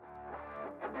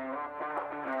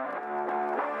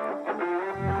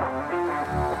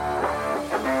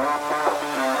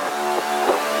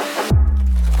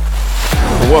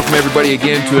Welcome everybody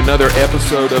again to another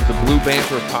episode of the Blue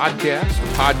Banter podcast,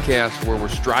 a podcast where we're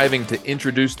striving to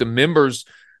introduce the members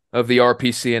of the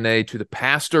RPCNA to the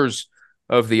pastors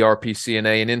of the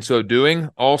RPCNA, and in so doing,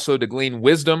 also to glean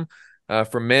wisdom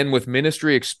from men with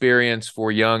ministry experience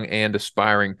for young and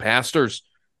aspiring pastors.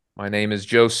 My name is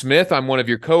Joe Smith. I'm one of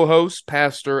your co-hosts,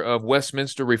 pastor of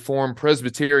Westminster Reformed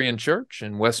Presbyterian Church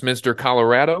in Westminster,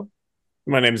 Colorado.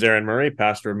 My name is Aaron Murray,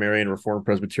 pastor of Marion Reformed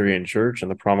Presbyterian Church in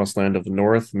the Promised Land of the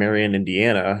North, Marion,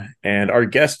 Indiana. And our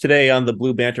guest today on the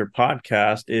Blue Banter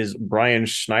podcast is Brian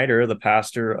Schneider, the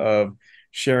pastor of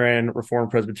Sharon Reformed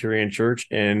Presbyterian Church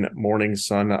in Morning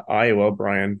Sun, Iowa.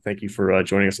 Brian, thank you for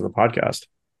joining us on the podcast.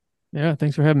 Yeah,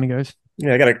 thanks for having me, guys.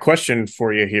 Yeah, I got a question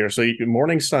for you here. So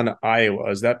Morning Sun, Iowa,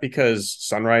 is that because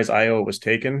Sunrise, Iowa was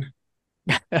taken?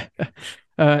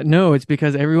 No, it's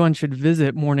because everyone should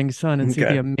visit Morning Sun and see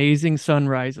the amazing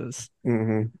sunrises.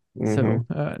 So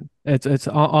it's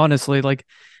honestly like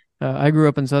I grew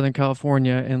up in Southern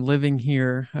California, and living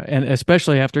here, and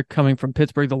especially after coming from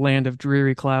Pittsburgh, the land of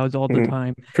dreary clouds all the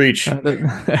time. Preach.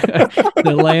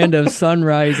 The land of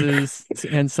sunrises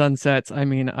and sunsets. I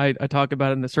mean, I talk about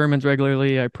it in the sermons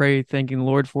regularly. I pray thanking the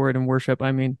Lord for it in worship.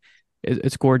 I mean,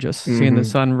 it's gorgeous seeing the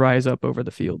sun rise up over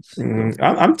the fields.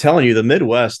 I'm telling you, the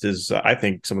Midwest is, I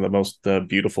think, some of the most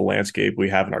beautiful landscape we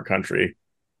have in our country.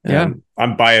 Yeah,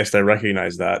 I'm biased. I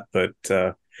recognize that,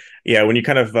 but yeah, when you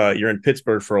kind of you're in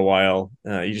Pittsburgh for a while,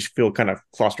 you just feel kind of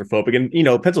claustrophobic.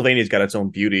 And Pennsylvania's got its own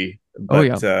beauty,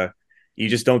 but you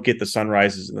just don't get the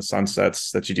sunrises and the sunsets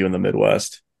that you do in the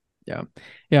Midwest. Yeah.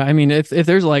 I mean, if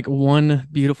there's like one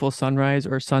beautiful sunrise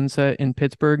or sunset in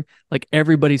Pittsburgh, like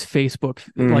everybody's Facebook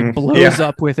like blows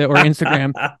up with it, or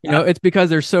Instagram. It's because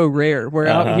they're so rare. Where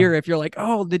out here, if you're like,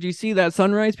 oh, did you see that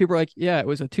sunrise? People are like, yeah, it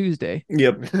was a Tuesday.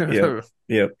 Yep.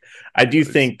 I do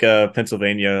think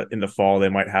Pennsylvania in the fall, they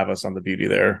might have us on the beauty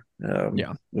there.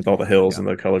 With all the hills and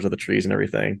the colors of the trees and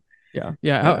everything.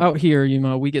 Out here,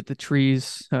 we get the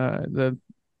trees. The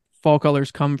fall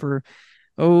colors come for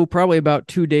probably about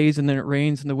 2 days, and then it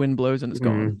rains and the wind blows and it's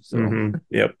gone. So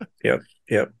Yep.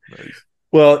 Nice.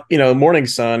 Well, Morning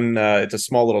Sun, it's a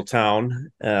small little town,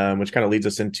 which kind of leads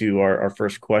us into our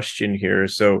first question here.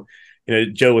 So,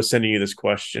 Joe was sending you this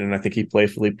question, and I think he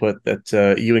playfully put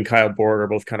that you and Kyle Board are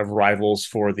both kind of rivals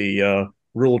for the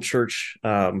rural church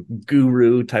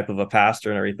guru type of a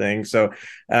pastor and everything. So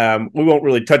we won't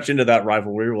really touch into that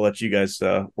rivalry. We'll let you guys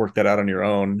work that out on your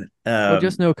own. Well,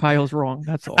 just know Kyle's wrong.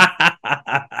 That's all.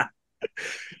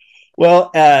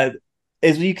 Well,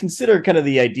 as you consider kind of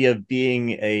the idea of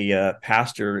being a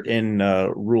pastor in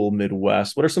rural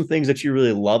Midwest, what are some things that you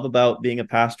really love about being a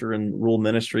pastor in rural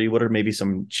ministry? What are maybe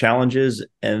some challenges?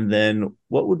 And then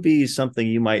what would be something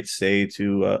you might say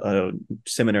to a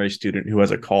seminary student who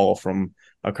has a call from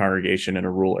a congregation in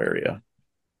a rural area?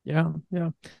 Yeah.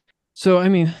 So, I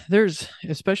mean, there's,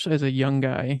 especially as a young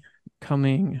guy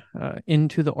coming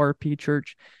into the RP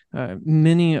church,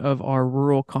 many of our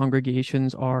rural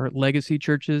congregations are legacy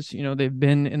churches. They've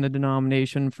been in the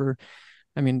denomination for,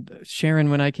 Sharon,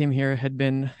 when I came here, had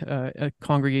been a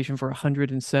congregation for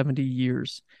 170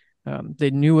 years.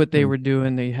 They knew what they were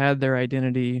doing. They had their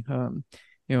identity,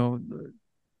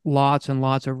 lots and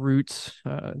lots of roots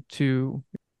to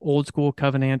old school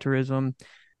covenanterism.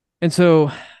 And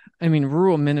so,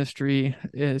 rural ministry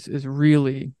is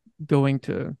really going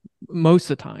to, most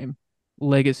of the time,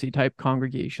 legacy type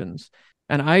congregations.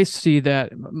 And I see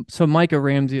that. So Micah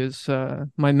Ramsey is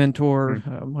my mentor,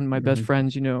 one of my best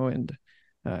friends, and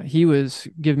he was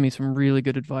giving me some really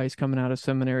good advice coming out of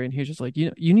seminary. And he was just like,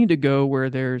 you need to go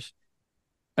where there's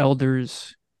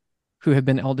elders who have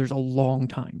been elders a long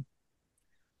time.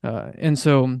 And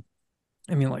so,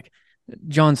 like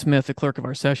John Smith, the clerk of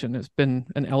our session, has been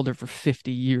an elder for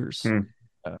 50 years.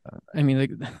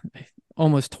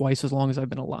 Almost twice as long as I've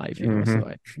been alive.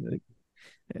 So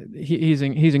he's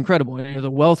incredible.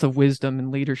 The wealth of wisdom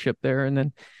and leadership there. And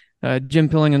then Jim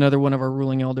Pilling, another one of our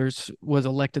ruling elders, was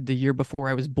elected the year before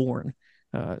I was born.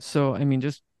 So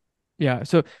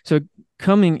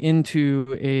coming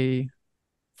into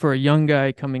for a young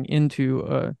guy coming into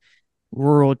a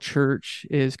rural church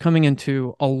is coming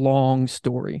into a long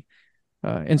story.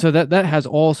 And so that has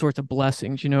all sorts of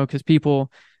blessings, because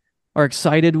people are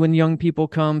excited when young people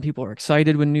come. People are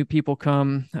excited when new people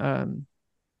come.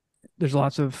 There's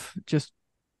lots of just,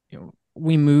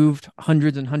 we moved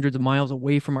hundreds and hundreds of miles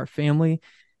away from our family.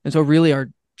 And so really our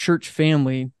church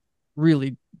family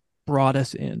really brought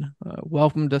us in,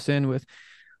 welcomed us in with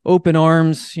open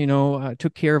arms,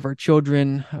 took care of our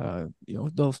children.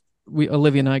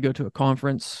 Olivia and I go to a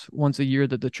conference once a year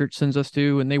that the church sends us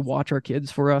to, and they watch our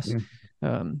kids for us.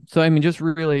 So, just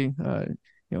really,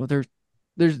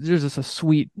 there's just a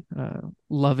sweet,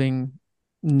 loving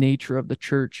nature of the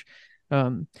church.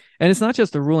 And it's not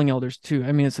just the ruling elders too.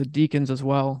 I mean, it's the deacons as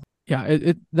well.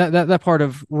 Yeah, that part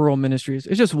of rural ministry is,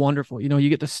 it's just wonderful. You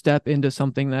get to step into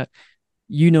something that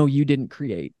you didn't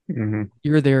create. Mm-hmm.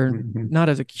 You're there Mm-hmm. not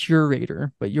as a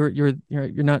curator, but you're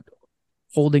not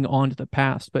holding on to the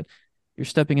past, but you're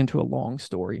stepping into a long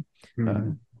story.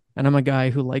 Mm-hmm. And I'm a guy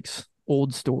who likes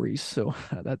old stories, so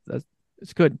that's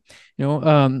it's good.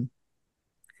 And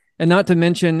not to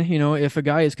mention, if a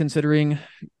guy is considering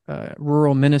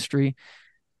rural ministry,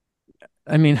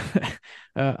 I mean,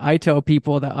 I tell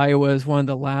people that Iowa is one of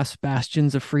the last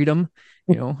bastions of freedom.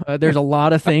 There's a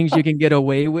lot of things you can get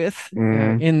away with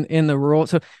in the rural.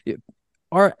 So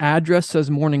our address says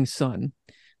Morning Sun,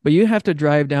 but you have to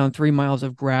drive down 3 miles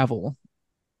of gravel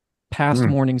past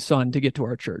Morning Sun to get to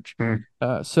our church.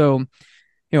 So,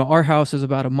 our house is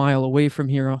about a mile away from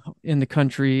here in the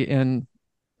country, and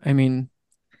I mean,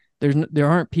 there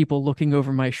aren't people looking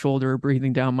over my shoulder or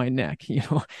breathing down my neck.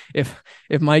 If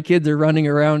my kids are running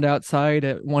around outside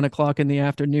at 1 o'clock in the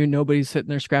afternoon, nobody's sitting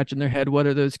there scratching their head. What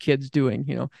are those kids doing?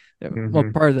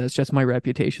 Well, part of that's just my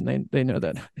reputation. They know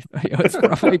that it's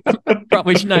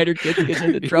probably Schneider kids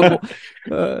getting into trouble.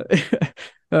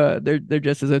 They're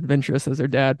just as adventurous as their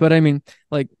dad. But I mean,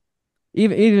 like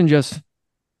even just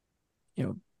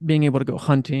being able to go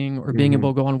hunting or being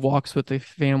able to go on walks with the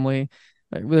family.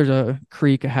 There's a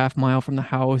creek a half mile from the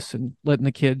house, and letting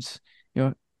the kids,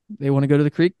 they want to go to the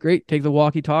creek. Great. Take the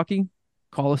walkie-talkie,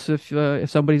 call us if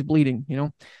somebody's bleeding,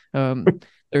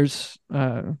 there's,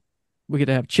 we get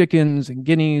to have chickens and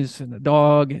guineas and a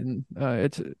dog, and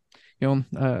it's,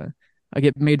 I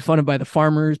get made fun of by the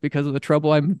farmers because of the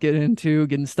trouble I'm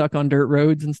getting stuck on dirt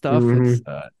roads and stuff. It's,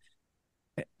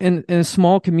 and in a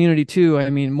small community too. I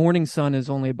mean, Morning Sun is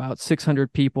only about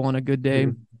 600 people on a good day.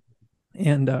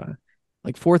 And,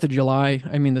 like 4th of July,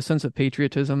 I mean, the sense of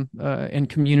patriotism and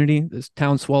community, this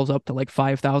town swells up to like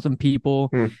 5,000 people,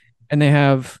 and they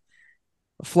have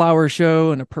a flower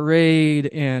show and a parade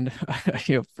and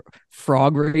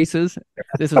frog races.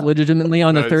 This is legitimately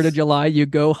on the 3rd of July. You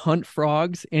go hunt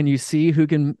frogs and you see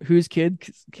whose kid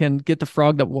can get the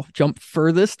frog that will jump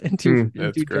furthest into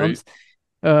jumps.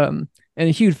 And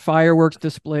huge fireworks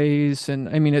displays, and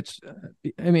I mean, it's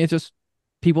just.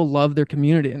 People love their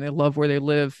community and they love where they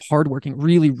live. Hardworking,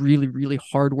 really, really, really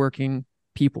hardworking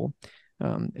people.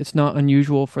 It's not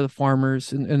unusual for the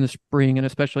farmers in the spring, and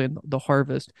especially in the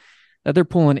harvest, that they're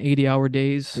pulling 80-hour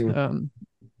days.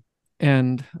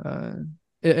 And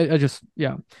I just,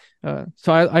 yeah.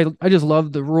 So I just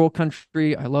love the rural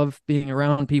country. I love being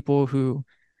around people who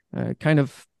kind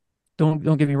of don't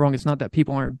get me wrong. It's not that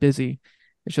people aren't busy.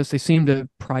 It's just they seem to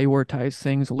prioritize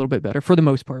things a little bit better for the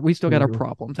most part. We still got our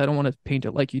problems. I don't want to paint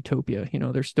it like utopia.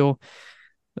 There's still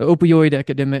the opioid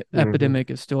epidemic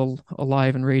is still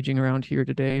alive and raging around here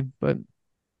today. But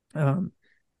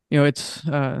it's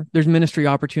there's ministry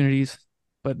opportunities,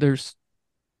 but it's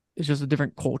just a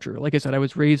different culture. Like I said, I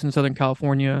was raised in Southern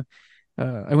California.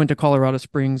 I went to Colorado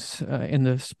Springs in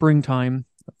the springtime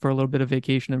for a little bit of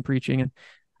vacation and preaching, and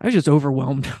I was just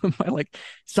overwhelmed by like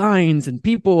signs and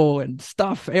people and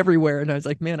stuff everywhere. And I was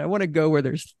like, man, I want to go where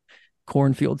there's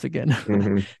cornfields again.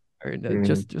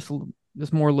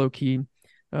 Just more low key.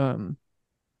 And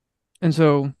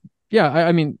so, yeah,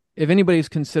 I mean, if anybody's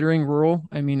considering rural,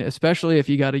 I mean, especially if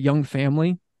you got a young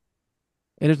family,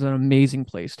 it is an amazing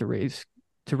place to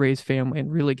raise family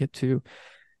and really get to,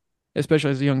 especially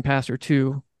as a young pastor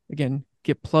too, again,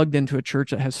 get plugged into a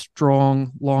church that has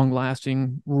strong,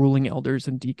 long-lasting ruling elders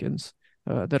and deacons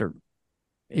that are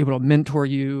able to mentor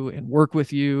you and work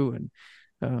with you.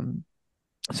 And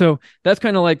so that's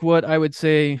kind of like what I would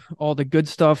say, all the good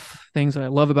stuff, things that I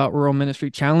love about rural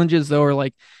ministry. Challenges, though, are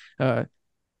like,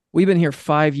 we've been here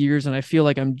 5 years, and I feel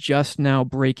like I'm just now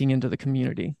breaking into the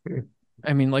community.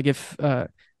 I mean, like if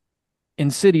in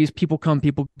cities, people come,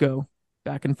 people go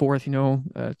back and forth,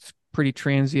 it's pretty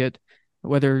transient.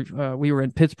 Whether we were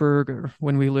in Pittsburgh or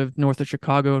when we lived north of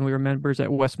Chicago and we were members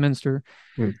at Westminster,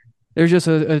 there's just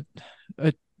a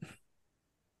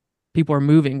people are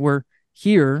moving. We're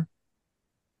here.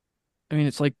 I mean,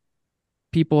 it's like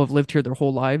people have lived here their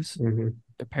whole lives.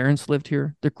 Their parents lived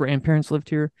here. Their grandparents lived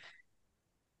here.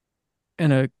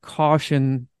 And a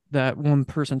caution that one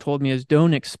person told me is,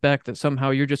 don't expect that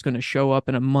somehow you're just going to show up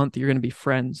in a month, you're going to be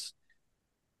friends.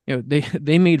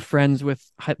 They made friends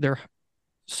with their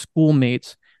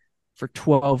schoolmates for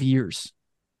 12 years,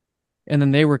 and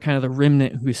then they were kind of the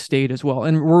remnant who stayed as well.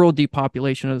 And rural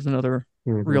depopulation is another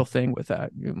real thing with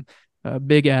that.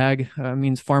 Big ag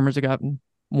means farmers have gotten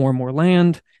more and more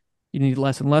land. You need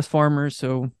less and less farmers,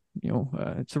 so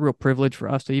It's a real privilege for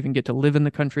us to even get to live in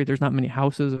the country. There's not many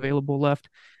houses available left.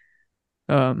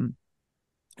 And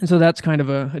so that's kind of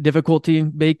a difficulty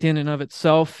baked in and of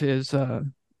itself is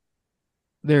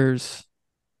there's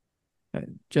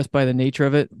just by the nature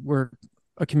of it, we're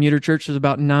a commuter church. There's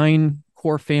about 9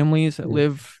 core families that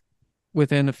live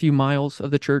within a few miles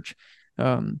of the church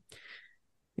in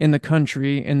the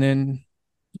country. And then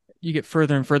you get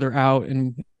further and further out,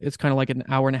 and it's kind of like an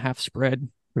hour and a half spread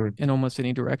in almost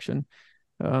any direction.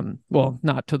 Well,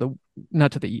 not to the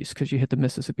east, because you hit the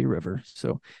Mississippi River,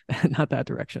 so not that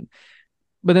direction.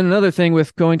 But then another thing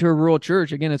with going to a rural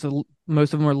church, again,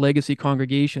 most of them are legacy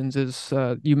congregations.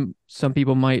 Some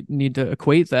people might need to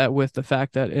equate that with the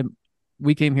fact that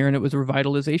we came here and it was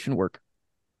revitalization work.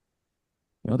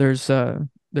 There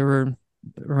were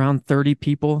around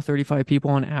 35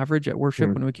 people on average at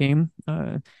worship when we came.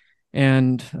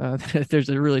 And there's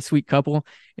a really sweet couple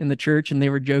in the church, and they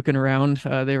were joking around.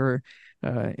 They were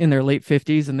in their late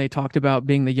 50s, and they talked about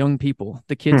being the young people,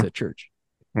 the kids at church.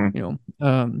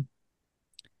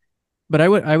 But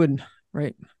I would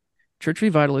right. Church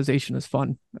revitalization is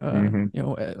fun. I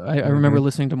remember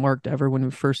listening to Mark Dever when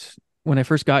I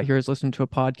first got here. I was listening to a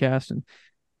podcast, and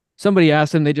somebody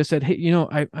asked him. They just said, "Hey,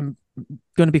 I'm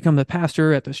going to become the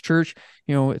pastor at this church.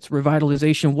 It's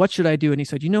revitalization. What should I do?" And he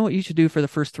said, "You know what you should do for the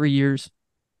first 3 years?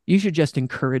 You should just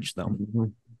encourage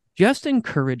them. Just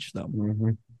encourage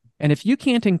them. And if you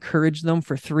can't encourage them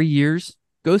for 3 years,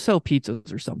 go sell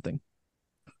pizzas or something."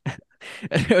 And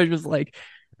I was just like,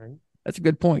 that's a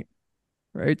good point,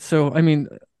 right? So, I mean,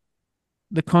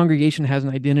 the congregation has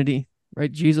an identity,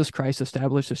 right? Jesus Christ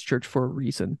established this church for a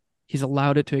reason. He's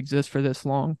allowed it to exist for this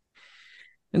long.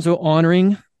 And so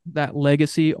honoring that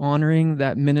legacy, honoring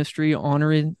that ministry,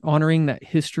 honoring that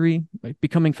history, like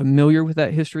becoming familiar with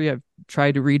that history. I've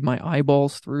tried to read my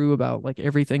eyeballs through about like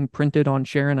everything printed on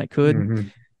Sharon I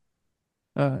could.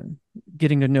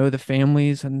 Getting to know the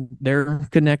families and their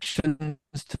connections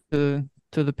to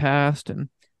the past, and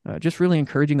just really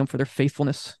encouraging them for their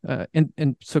faithfulness.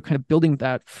 And so kind of building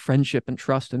that friendship and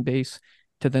trust and base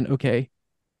to then, okay,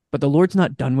 but the Lord's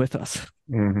not done with us.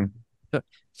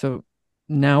 So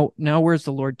now where's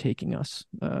the Lord taking us?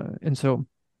 And so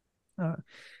so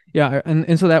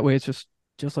that way it's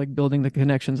just like building the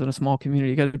connections in a small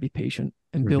community. You got to be patient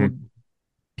and build.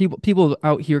 People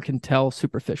out here can tell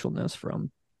superficialness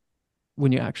from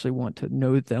when you actually want to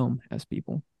know them as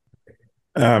people.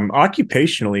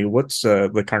 Occupationally, what's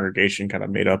the congregation kind of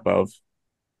made up of?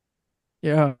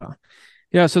 Yeah.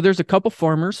 So there's a couple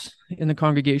farmers in the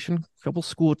congregation, a couple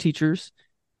school teachers.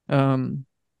 There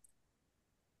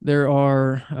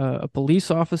are a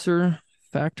police officer,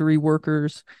 factory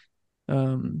workers,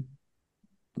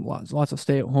 lots of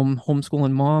stay-at-home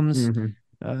homeschooling moms.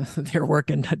 They're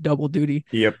working double duty.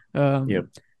 Yep. And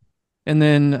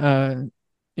then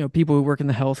people who work in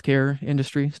the healthcare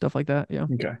industry, stuff like that. Yeah.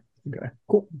 Okay.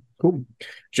 Cool.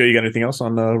 Joe, you got anything else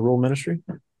on rural ministry?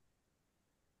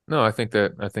 No, I think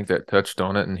that touched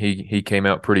on it, and he came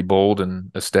out pretty bold and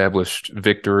established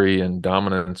victory and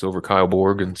dominance over Kyle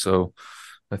Borg, and so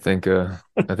I think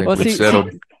we've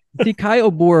settled. See,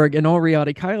 Kyle Borg, in all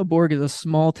reality, Kyle Borg is a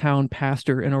small town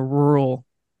pastor in a rural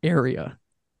area.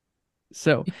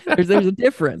 So there's a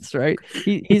difference, right?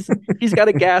 He's got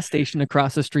a gas station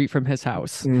across the street from his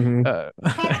house. So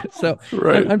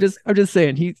right. I'm just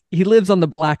saying he lives on the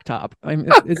blacktop.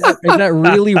 Is that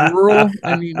really rural?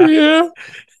 I mean, yeah.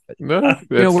 No, that's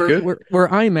good.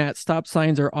 Where I'm at, stop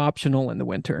signs are optional in the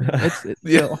winter.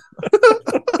 Yeah.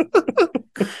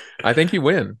 I think you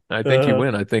win. I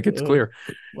think it's clear.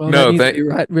 Well, no, that needs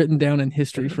to be written down in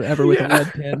history forever with a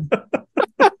lead pen.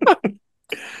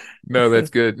 No, that's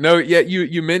good. No, yeah,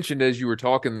 you mentioned as you were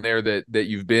talking there that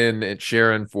you've been at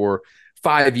Sharon for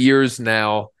 5 years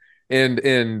now,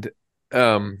 and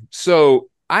so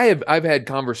I've had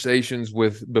conversations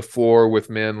before with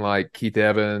men like Keith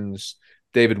Evans,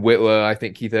 David Whitla. I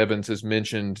think Keith Evans has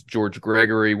mentioned George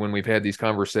Gregory when we've had these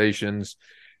conversations,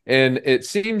 and it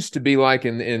seems to be like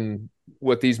in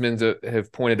what these men have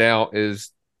pointed out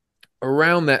is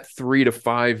around that 3 to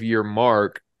 5 year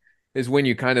mark is when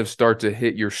you kind of start to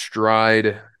hit your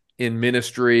stride in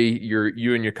ministry.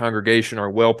 You and your congregation are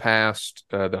well past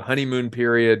the honeymoon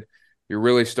period. You're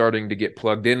really starting to get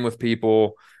plugged in with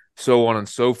people, so on and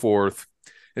so forth.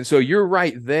 And so you're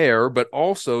right there, but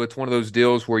also it's one of those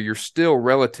deals where you're still,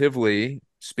 relatively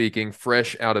speaking,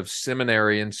 fresh out of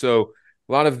seminary. And so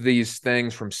a lot of these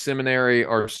things from seminary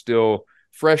are still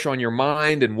fresh on your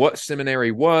mind, and what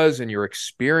seminary was and your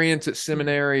experience at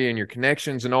seminary and your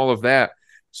connections and all of that.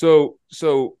 So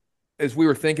as we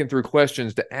were thinking through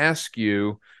questions to ask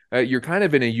you, you're kind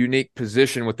of in a unique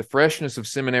position with the freshness of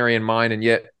seminary in mind, and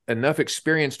yet enough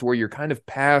experience to where you're kind of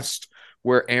past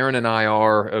where Aaron and I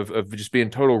are of just being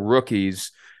total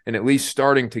rookies and at least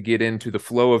starting to get into the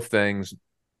flow of things.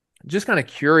 Just kind of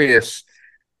curious,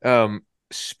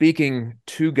 speaking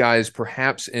to guys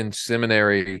perhaps in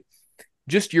seminary,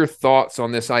 just your thoughts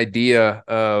on this idea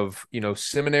of,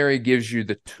 seminary gives you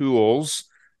the tools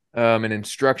and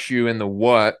instructs you in the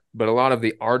what, but a lot of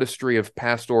the artistry of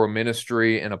pastoral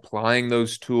ministry and applying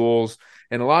those tools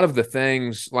and a lot of the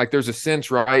things, like there's a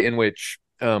sense, right, in which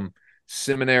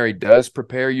seminary does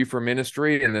prepare you for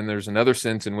ministry, and then there's another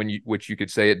sense in which you could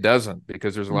say it doesn't,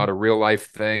 because there's a lot of real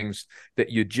life things that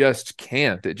you just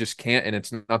can't. It just can't, and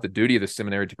it's not the duty of the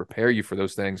seminary to prepare you for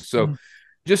those things. So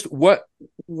just what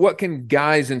can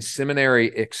guys in seminary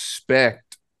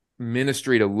expect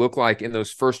ministry to look like in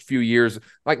those first few years,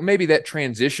 like maybe that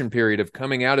transition period of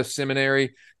coming out of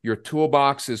seminary, your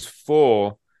toolbox is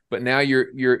full, but now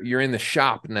you're in the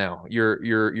shop now.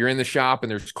 You're in the shop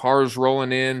and there's cars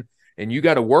rolling in and you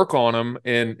got to work on them,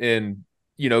 and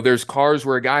there's cars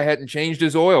where a guy hadn't changed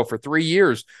his oil for 3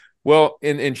 years. Well,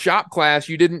 in shop class,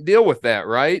 you didn't deal with that,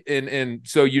 right? And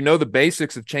so the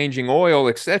basics of changing oil,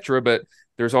 etc., but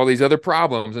there's all these other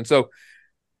problems. And so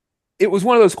it was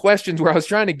one of those questions where I was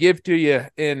trying to give to you,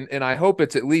 and I hope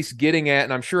it's at least getting at,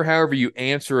 and I'm sure however you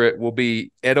answer it will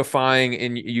be edifying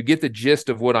and you get the gist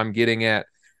of what I'm getting at.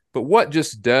 But what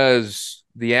just does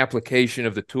the application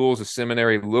of the tools of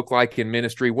seminary look like in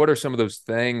ministry? What are some of those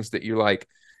things that you're like,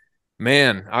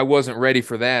 man, I wasn't ready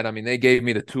for that? I mean, they gave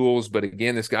me the tools, but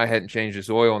again, this guy hadn't changed his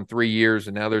oil in 3 years,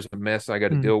 and now there's a mess I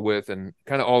got to deal with, and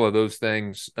kind of all of those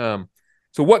things.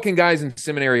 So what can guys in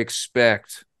seminary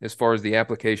expect as far as the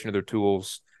application of their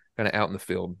tools kind of out in the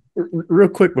field? Real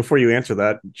quick before you answer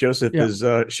that, Joseph, is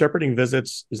shepherding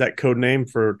visits, is that code name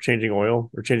for changing oil,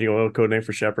 or changing oil code name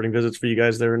for shepherding visits for you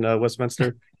guys there in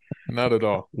Westminster? Not at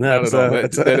all. No,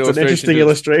 that's an interesting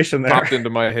illustration there. Popped into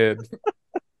my head.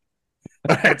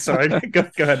 All right, sorry. Go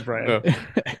ahead, Brian. No.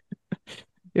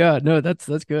 Yeah, no,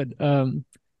 that's good.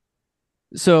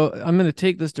 So I'm going to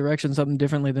take this direction something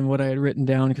differently than what I had written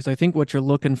down, because I think what you're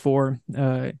looking for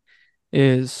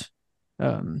is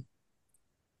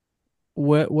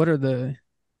what are the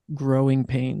growing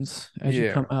pains as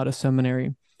you come out of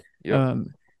seminary. Yep.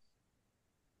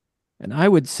 And I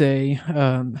would say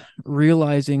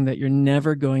realizing that you're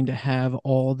never going to have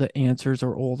all the answers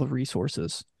or all the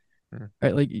resources,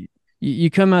 right? Like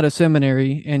you come out of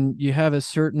seminary and you have a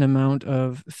certain amount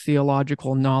of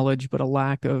theological knowledge, but a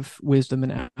lack of wisdom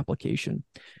and application.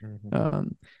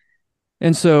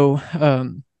 And so,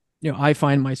 I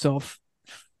find myself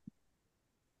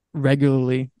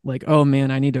regularly like, oh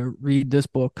man, I need to read this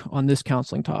book on this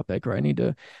counseling topic, or I need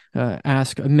to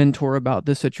ask a mentor about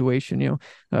this situation.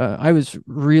 I was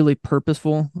really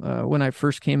purposeful when I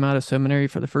first came out of seminary.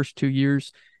 For the first 2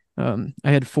 years, I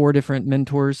had 4 different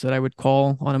mentors that I would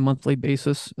call on a monthly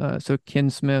basis. So Ken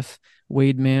Smith,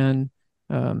 Wade Mann,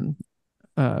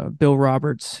 Bill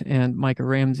Roberts, and Micah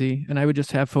Ramsey, and I would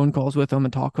just have phone calls with them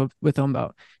and talk with them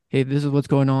about, hey, this is what's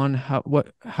going on.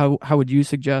 How would you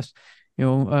suggest?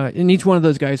 And each one of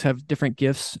those guys have different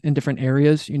gifts in different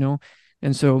areas,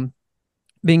 and so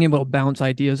being able to bounce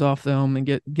ideas off them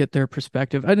and get their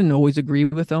perspective. I didn't always agree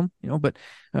with them, but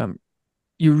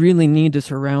you really need to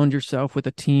surround yourself with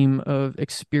a team of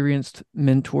experienced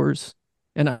mentors.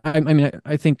 And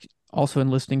I think also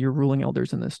enlisting your ruling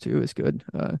elders in this too is good.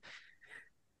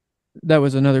 That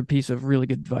was another piece of really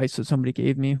good advice that somebody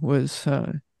gave me, was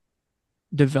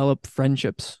develop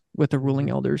friendships with the ruling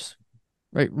elders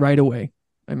right away.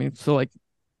 So like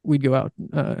we'd go out,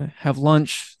 have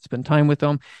lunch, spend time with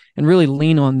them, and really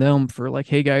lean on them for like,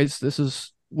 hey guys, this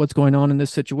is what's going on in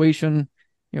this situation.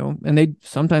 And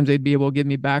sometimes they'd be able to give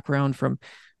me background from,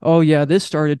 oh yeah, this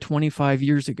started 25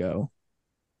 years ago.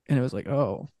 And it was like,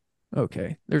 oh,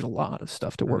 okay, there's a lot of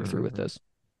stuff to work through with this.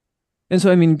 And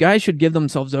so, guys should give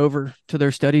themselves over to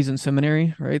their studies in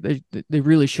seminary, right? They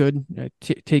really should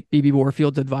take B.B.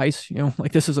 Warfield's advice,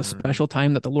 like this is a special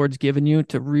time that the Lord's given you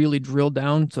to really drill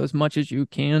down. So as much as you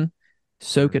can,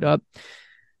 soak it up.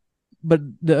 But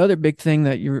the other big thing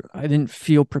that I didn't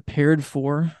feel prepared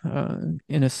for,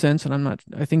 in a sense, and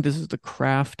I think this is the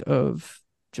craft of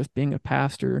just being a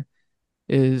pastor,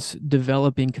 is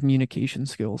developing communication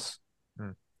skills,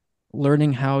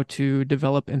 learning how to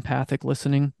develop empathic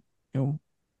listening.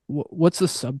 What's the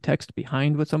subtext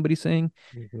behind what somebody's saying?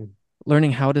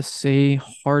 Learning how to say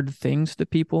hard things to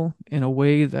people in a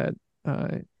way that,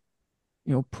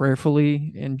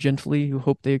 prayerfully and gently, you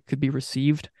hope they could be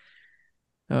received.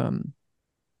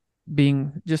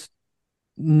 Being just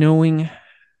knowing,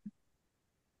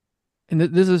 and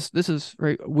this is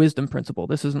right, wisdom principle.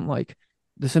 This isn't like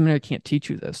the seminary can't teach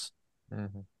you this.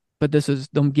 but this is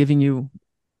them giving you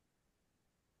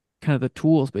kind of the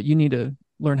tools, but you need to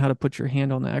learn how to put your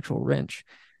hand on the actual wrench.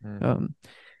 And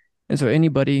so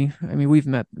anybody, I mean,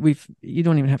 you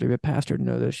don't even have to be a pastor to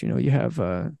know this. You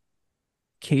have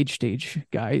cage stage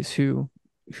guys who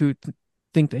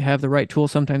think they have the right tool.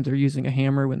 Sometimes they're using a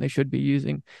hammer when they should be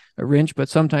using a wrench, but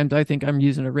sometimes I think I'm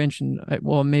using a wrench and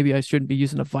maybe I shouldn't be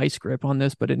using a vice grip on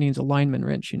this, but it needs a lineman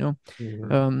wrench,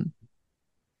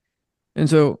 And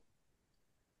so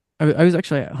I was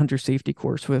actually at hunter safety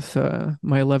course with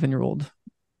my 11-year-old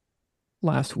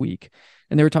last week,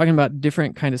 and they were talking about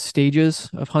different kind of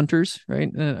stages of hunters,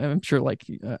 right? And I'm sure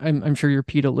I'm sure your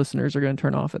PETA listeners are going to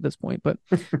turn off at this point, but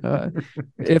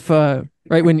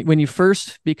right when you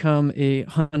first become a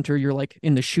hunter, you're like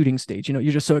in the shooting stage, you're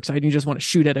just so excited, you just want to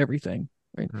shoot at everything,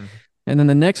 right? And then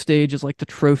the next stage is like the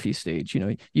trophy stage.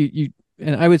 You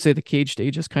and I would say the cage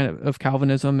stage is kind of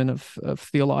Calvinism and of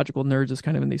theological nerds is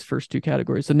kind of in these first two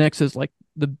categories. The next is like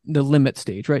the limit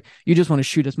stage, right? You just want to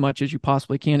shoot as much as you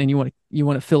possibly can, and you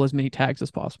want to fill as many tags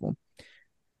as possible.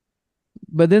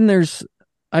 But then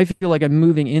I feel like I'm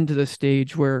moving into the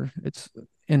stage where it's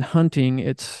in hunting,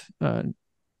 it's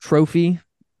trophy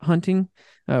hunting,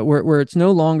 where it's no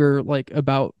longer like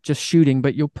about just shooting,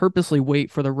 but you'll purposely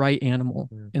wait for the right animal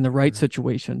in the right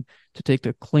situation to take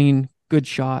the clean, good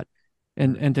shot.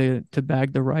 And to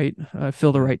bag the right,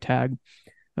 fill the right tag.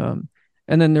 And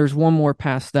then there's one more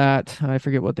past that. I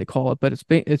forget what they call it, but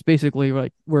it's basically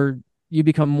like where you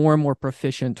become more and more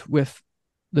proficient with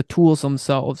the tools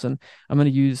themselves. And I'm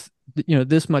going to use,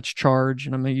 this much charge,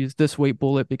 and I'm going to use this weight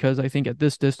bullet because I think at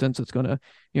this distance it's going to,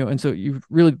 and so you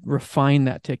really refine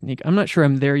that technique. I'm not sure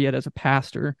I'm there yet as a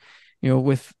pastor,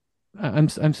 I'm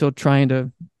still trying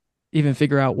to even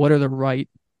figure out what are the right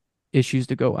issues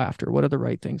to go after, what are the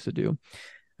right things to do,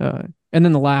 and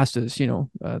then the last is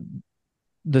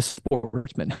the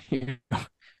sportsman,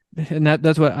 and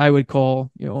that's what I would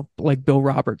call like Bill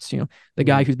Roberts, the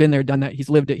guy who's been there, done that, he's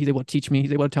lived it, he's able to teach me,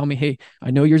 he's able to tell me, hey,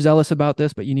 I know you're zealous about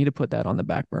this, but you need to put that on the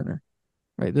back burner,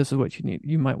 right? This is what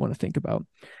you might want to think about.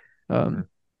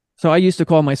 So I used to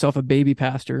call myself a baby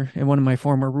pastor, and one of my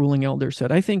former ruling elders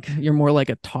said, I think you're more like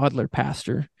a toddler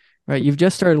pastor. Right, you've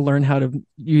just started to learn how to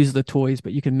use the toys,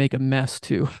 but you can make a mess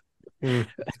too. And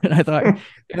I thought,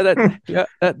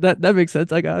 that makes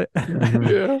sense. I got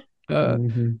it.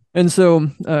 And so,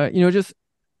 just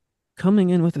coming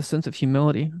in with a sense of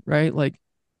humility, right? Like,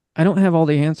 I don't have all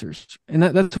the answers, and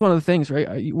that's one of the things,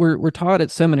 right? We're taught at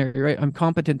seminary, right? I'm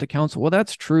competent to counsel. Well,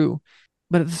 that's true,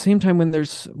 but at the same time, when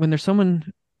there's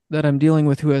someone that I'm dealing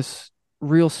with who has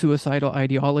real suicidal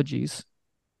ideologies,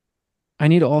 I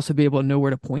need to also be able to know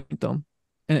where to point them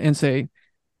and say,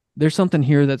 there's something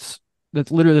here that's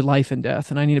literally life and death,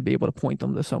 and I need to be able to point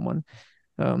them to someone.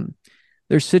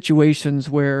 There's situations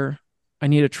where I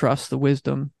need to trust the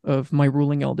wisdom of my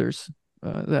ruling elders,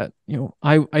 that,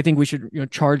 I think we should,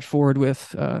 charge forward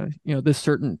with, this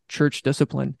certain church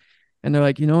discipline. And they're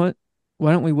like, you know what,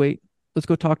 why don't we wait? Let's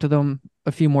go talk to them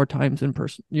a few more times in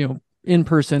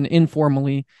person,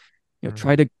 informally,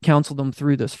 try to counsel them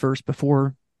through this first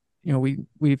before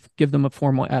we give them a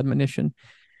formal admonition.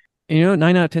 And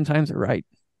 9 out of 10 times they're right.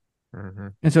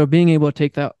 And so being able to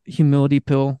take that humility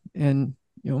pill, and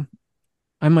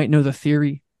I might know the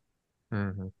theory,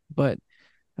 but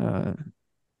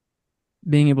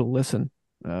being able to listen,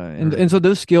 and so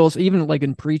those skills, even like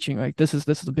in preaching, like this is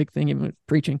a big thing even with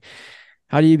preaching.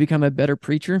 How do you become a better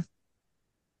preacher?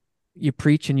 You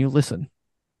preach and you listen.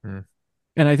 And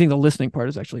I think the listening part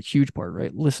is actually a huge part,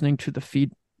 right? Listening to the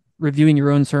reviewing your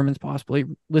own sermons, possibly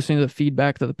listening to the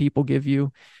feedback that the people give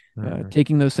you,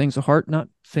 taking those things to heart, not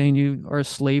saying you are a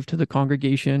slave to the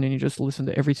congregation and you just listen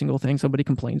to every single thing somebody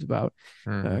complains about.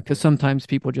 Because sometimes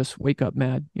people just wake up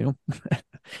mad,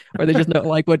 or they just don't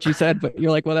like what you said, but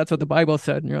you're like, well, that's what the Bible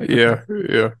said. And you're like,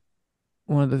 yeah.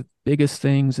 One of the biggest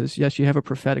things is, yes, you have a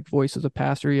prophetic voice as a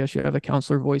pastor. Yes, you have a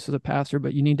counselor voice as a pastor,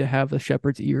 but you need to have the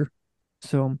shepherd's ear.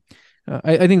 So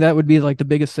I think that would be like the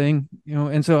biggest thing,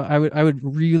 and so I would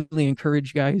really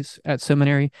encourage guys at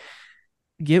seminary,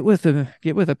 get with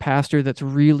a pastor that's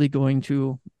really going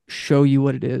to show you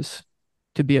what it is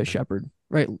to be a shepherd,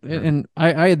 right? And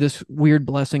I had this weird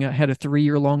blessing. I had a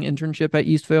 3-year-long internship at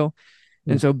Eastvale,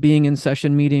 and so being in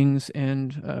session meetings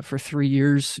and for 3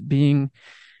 years being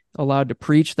allowed to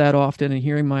preach that often and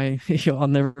hearing I'll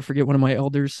never forget, one of my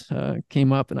elders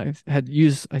came up and I said,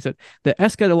 the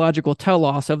eschatological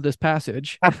telos of this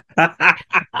passage.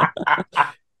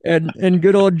 and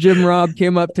good old Jim Robb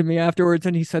came up to me afterwards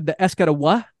and he said, the eschata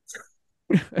what?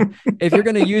 If you're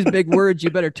going to use big words, you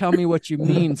better tell me what you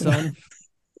mean, son.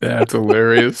 That's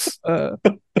hilarious.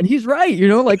 And he's right,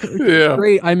 like, Yeah.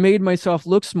 great, I made myself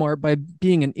look smart by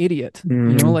being an idiot,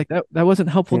 like that wasn't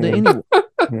helpful to anyone.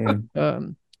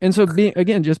 And so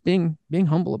being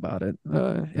humble about it,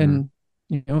 and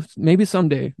maybe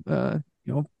someday,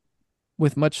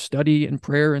 with much study and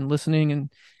prayer and listening,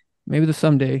 and maybe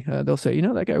someday they'll say,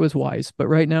 that guy was wise, but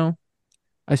right now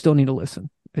I still need to listen.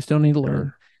 I still need to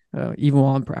learn, even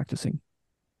while I'm practicing.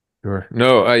 Sure.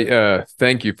 No, I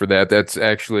thank you for that. That's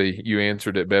actually, you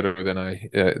answered it better than I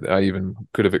even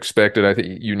could have expected. I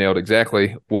think you nailed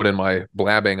exactly what in my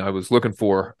blabbing I was looking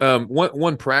for.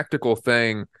 One practical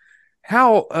thing,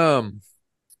 how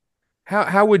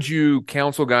would you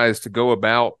counsel guys to go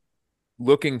about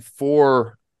looking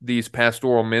for these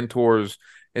pastoral mentors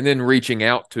and then reaching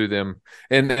out to them?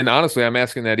 And honestly, I'm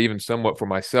asking that even somewhat for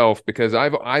myself, because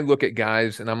I look at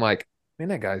guys and I'm like, man,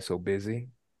 that guy's so busy.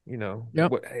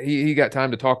 Yep. He got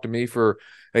time to talk to me for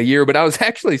a year. But I was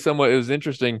actually it was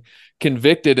interesting,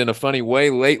 convicted in a funny way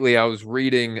lately. I was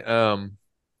reading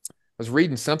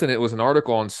something. It was an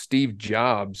article on Steve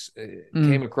Jobs. It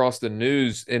came across the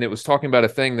news, and it was talking about a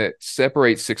thing that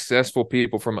separates successful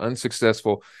people from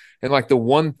unsuccessful. And like the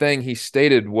one thing he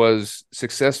stated was,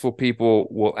 successful people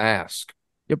will ask.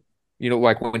 Yep.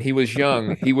 Like when he was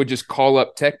young, he would just call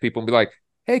up tech people and be like,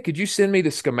 hey, could you send me the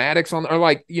schematics on, or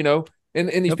like, and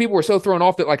these Yep. people were so thrown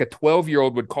off that like a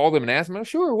 12-year-old would call them and ask them, oh,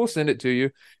 sure, we'll send it to you.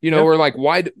 Yep. Or like,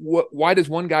 why does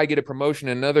one guy get a promotion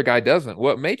and another guy doesn't?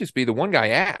 Well, it may just be the one guy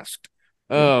asked.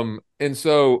 And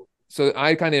so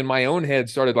I kind of in my own head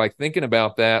started like thinking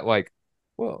about that, like,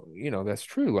 well, that's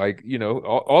true. Like,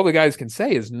 all the guys can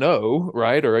say is no,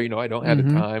 right? Or, I don't have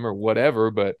the time or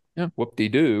whatever, but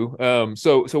whoop-de-doo.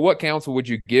 So what counsel would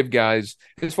you give guys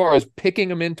as far as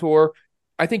picking a mentor?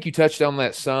 I think you touched on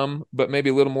that some, but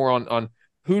maybe a little more on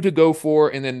who to go for,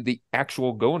 and then the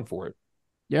actual going for it.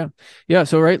 Yeah. Yeah.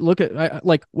 So, right. Look at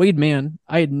like Wade Mann.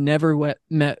 I had never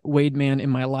met Wade Mann in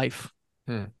my life,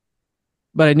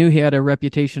 but I knew he had a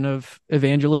reputation of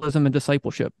evangelism and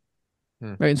discipleship.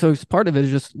 Right. And so part of it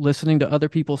is just listening to other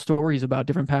people's stories about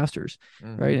different pastors.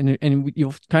 Right. And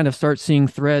you'll kind of start seeing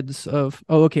threads of,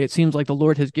 oh, okay, it seems like the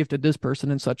Lord has gifted this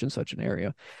person in such and such an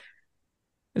area.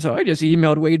 And so I just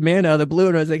emailed Wade Mann out of the blue,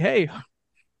 and I was like, hey,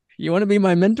 you want to be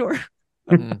my mentor?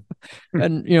 And,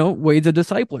 Wade's a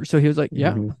discipler. So he was like,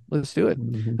 yeah, let's do it.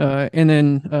 And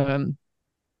then,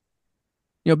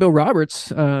 Bill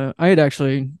Roberts, I had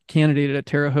actually candidated at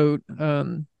Terre Haute.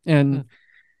 And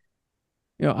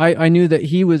I knew that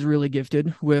he was really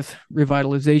gifted with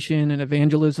revitalization and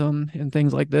evangelism and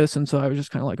things like this. And so I was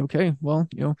just kind of like, okay, well,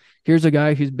 here's a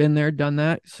guy who's been there, done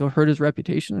that. So heard his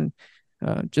reputation, and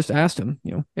just asked him,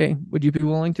 hey, would you be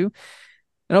willing to?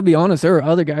 And I'll be honest, there are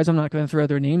other guys, I'm not going to throw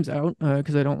their names out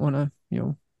because I don't want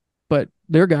to, but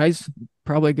there are guys,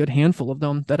 probably a good handful of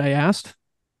them, that I asked,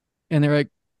 and they're like,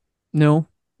 no,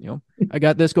 I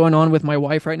got this going on with my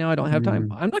wife right now. I don't have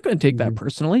time. I'm not going to take that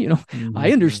personally.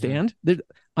 I understand that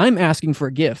I'm asking for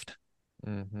a gift,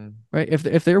 right?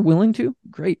 If they're willing to,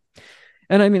 great.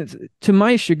 And I mean, it's, to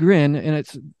my chagrin, and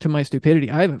it's to my stupidity,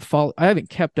 I haven't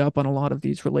kept up on a lot of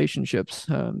these relationships.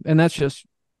 And that's just,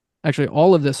 actually,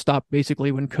 all of this stopped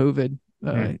basically when COVID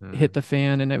hit the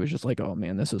fan, and it was just like, oh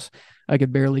man, I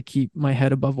could barely keep my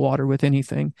head above water with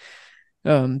anything.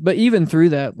 But even through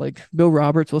that, like Bill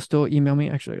Roberts will still email me.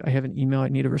 Actually, I have an email. I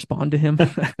need to respond to him.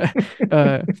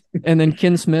 And then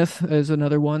Ken Smith is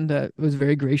another one that was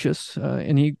very gracious.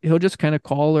 And he'll just kind of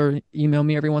call or email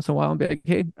me every once in a while and be like,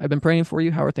 hey, I've been praying for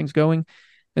you. How are things going?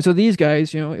 And so these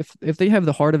guys, if they have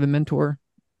the heart of a mentor,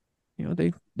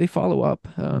 they follow up.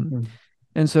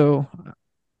 And so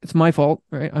it's my fault,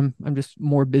 right? I'm just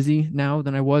more busy now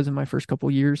than I was in my first couple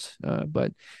of years.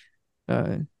 But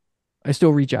I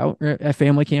still reach out. At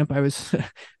family camp, I was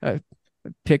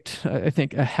picked, I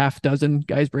think, a half dozen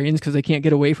guys' brains because they can't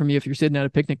get away from you if you're sitting at a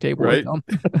picnic table right. with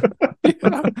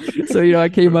them. So I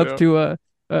came up to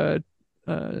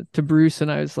Bruce,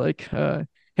 and I was like,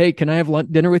 hey, can I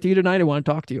have dinner with you tonight? I want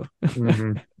to talk to you.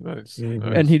 Nice.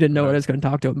 And he didn't know what I was going to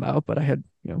talk to him about, but I had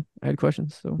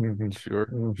questions. So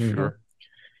sure.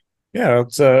 Yeah,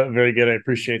 it's very good. I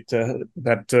appreciate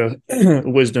that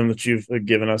wisdom that you've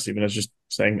given us, even as just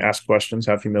saying, ask questions,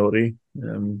 have humility.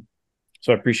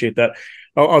 So I appreciate that.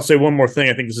 I'll say one more thing.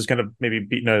 I think this is kind of maybe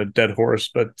beating a dead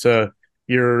horse, but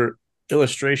your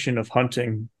illustration of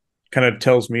hunting kind of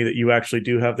tells me that you actually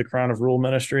do have the crown of rural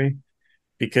ministry,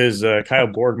 because Kyle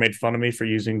Borg made fun of me for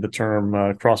using the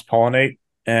term cross-pollinate.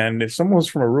 And if someone was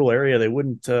from a rural area, they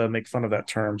wouldn't make fun of that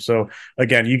term. So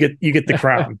again, you get the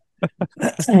crown.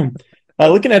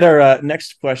 Looking at our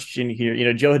next question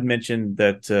here, Joe had mentioned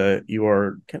that you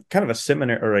are kind of a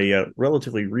seminary, or a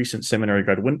relatively recent seminary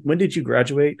grad. When did you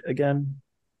graduate again?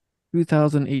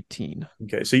 2018.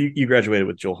 Okay, so you graduated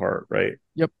with Joel Hart, right?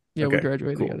 Yep. Yeah, we Okay,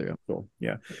 graduated cool, together. cool,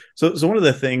 yeah. So one of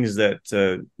the things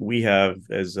that we have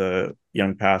as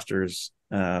young pastors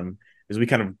is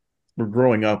we're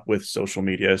growing up with social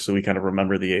media, so we kind of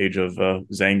remember the age of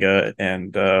Zanga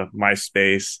and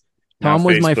MySpace, now Tom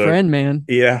was my Facebook. friend, man.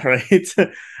 Yeah, right.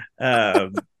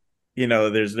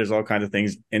 There's all kinds of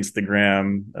things,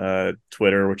 Instagram,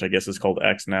 Twitter, which I guess is called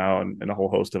X now, and a whole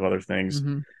host of other things.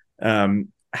 Mm-hmm.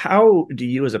 How do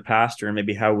you, as a pastor, and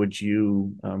maybe how would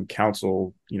you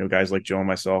counsel, guys like Joe and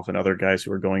myself and other guys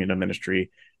who are going into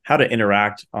ministry, how to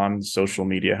interact on social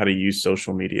media, how to use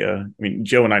social media? I mean,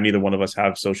 Joe and I, neither one of us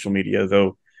have social media,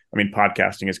 though. I mean,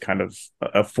 podcasting is kind of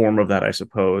a form of that, I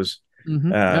suppose.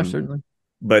 Mm-hmm. Yeah, certainly.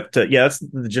 But yeah, that's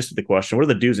the gist of the question. What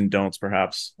are the do's and don'ts,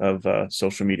 perhaps, of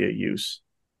social media use?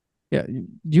 Yeah. Do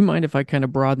you mind if I kind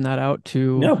of broaden that out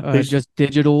to No, just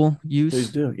digital use? please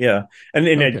do. Yeah. And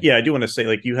Okay. yeah, I do want to say,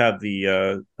 like, you have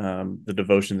the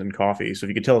devotions and coffee. So if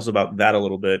you could tell us about that a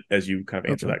little bit as you kind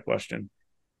of answer that question.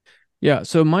 Yeah.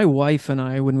 So my wife and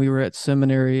I, when we were at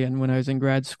seminary and when I was in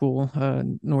grad school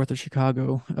north of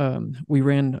Chicago, we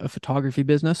ran a photography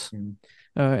business. Mm.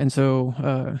 And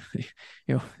so,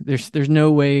 there's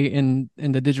no way in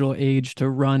the digital age to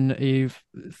run a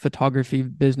photography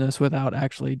business without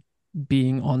actually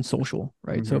being on social,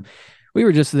 right? Mm-hmm. So we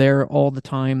were just there all the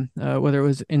time, whether it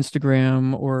was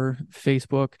Instagram or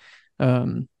Facebook.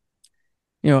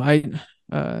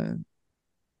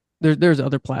 There's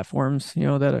other platforms,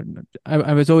 that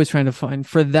I was always trying to find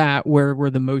for that where were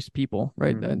the most people,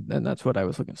 right? Mm-hmm. And that's what I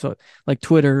was looking. So like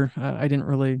Twitter, I didn't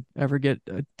really ever get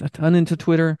a ton into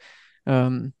Twitter,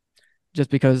 just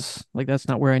because like that's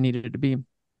not where I needed to be.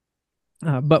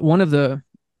 But one of the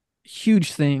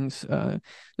huge things,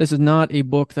 this is not a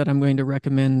book that I'm going to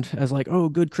recommend as like, oh,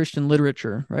 good Christian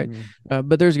literature, right? Mm-hmm.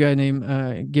 But there's a guy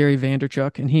named Gary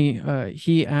Vanderchuk, and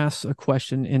he asks a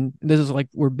question, and this is like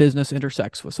where business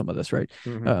intersects with some of this, right?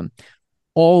 Mm-hmm.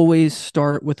 Always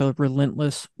start with a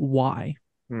relentless why.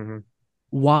 Mm-hmm.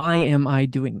 Why am I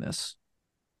doing this?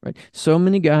 Right? So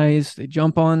many guys, they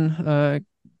jump on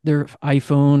their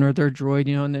iPhone or their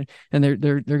Droid, and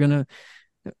they're gonna,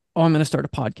 oh, I'm gonna start a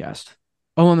podcast.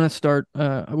 Oh, I'm going to start,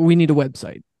 we need a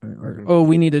website, or oh,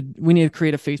 we need to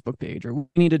create a Facebook page, or we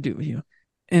need to do,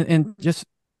 and just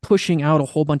pushing out a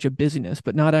whole bunch of busyness,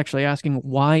 but not actually asking,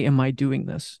 why am I doing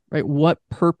this, right? What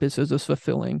purpose is this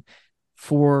fulfilling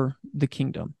for the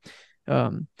kingdom?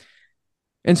 And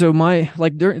so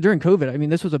during COVID, I mean,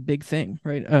 this was a big thing,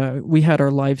 right? We had our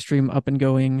live stream up and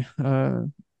going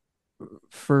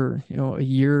for, a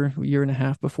year and a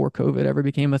half before COVID ever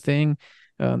became a thing.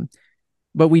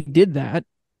 But we did that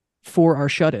for our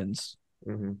shut-ins.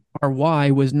 Mm-hmm. Our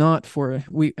why was not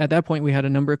at that point, we had a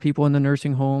number of people in the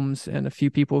nursing homes and a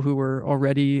few people who were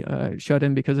already shut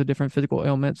in because of different physical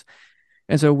ailments.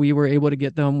 And so we were able to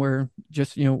get them where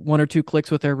just, one or two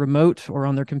clicks with their remote or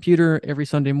on their computer every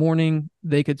Sunday morning,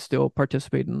 they could still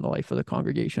participate in the life of the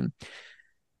congregation.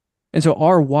 And so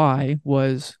our why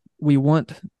was, we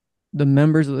want the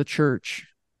members of the church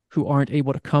who aren't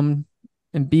able to come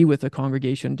and be with the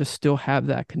congregation to still have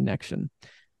that connection.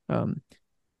 And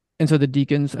so the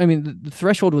deacons, I mean, the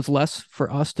threshold was less for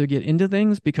us to get into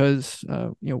things because,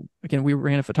 again, we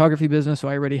ran a photography business, so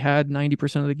I already had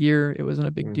 90% of the gear. It wasn't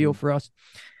a big deal for us.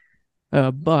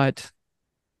 But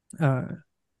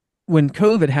when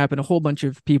COVID happened, a whole bunch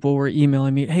of people were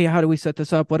emailing me, hey, how do we set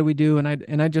this up? What do we do?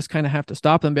 And I just kind of have to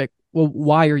stop them and be like, well,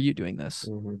 why are you doing this?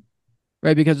 Mm-hmm.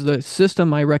 Right? Because the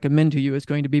system I recommend to you is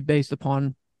going to be based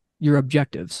upon your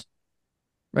objectives,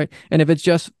 right? And if it's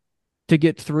just to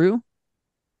get through,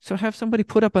 so have somebody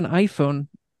put up an iPhone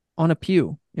on a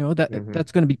pew,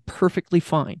 that's going to be perfectly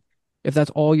fine if that's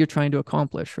all you're trying to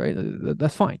accomplish, right?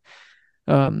 That's fine.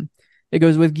 It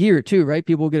goes with gear too, right?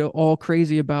 People get all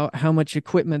crazy about how much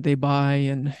equipment they buy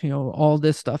and, all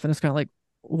this stuff. And it's kind of like,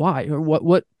 why? Or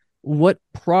what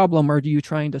problem are you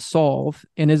trying to solve?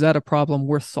 And is that a problem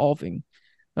worth solving?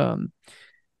 And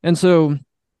so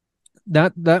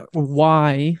that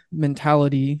why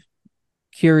mentality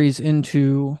carries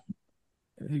into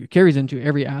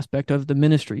every aspect of the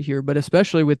ministry here, but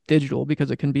especially with digital,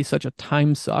 because it can be such a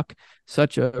time suck,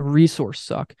 such a resource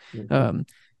suck. Mm-hmm.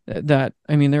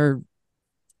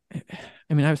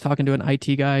 I was talking to an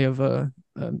IT guy of a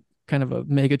kind of a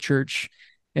mega church,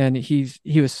 and he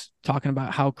was talking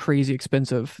about how crazy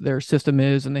expensive their system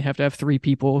is, and they have to have 3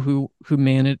 people who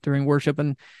man it during worship,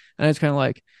 and it's kind of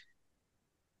like,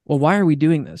 well, why are we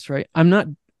doing this, right? I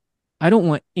don't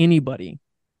want anybody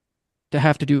to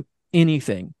have to do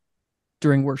anything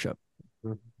during worship.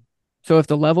 Mm-hmm. So if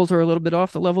the levels are a little bit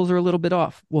off, the levels are a little bit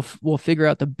off. We'll figure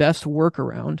out the best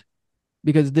workaround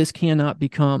because this cannot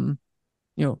become,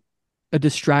 a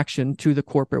distraction to the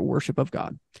corporate worship of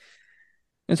God.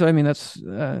 And so, I mean, that's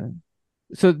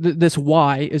this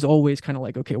why is always kind of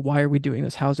like, okay, why are we doing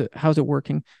this? How's it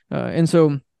working? And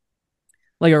so,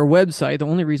 like our website, the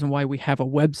only reason why we have a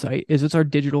website is it's our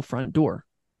digital front door.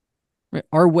 Right?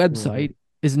 Our website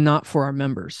is not for our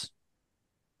members.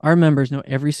 Our members know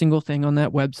every single thing on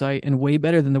that website and way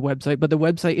better than the website, but the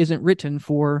website isn't written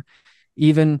for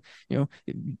even,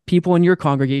 people in your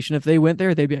congregation. If they went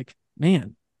there, they'd be like,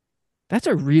 man, that's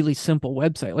a really simple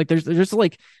website. Like there's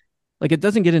like it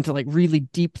doesn't get into like really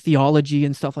deep theology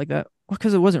and stuff like that. Well,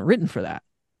 because it wasn't written for that,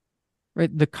 right?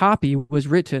 The copy was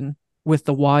written with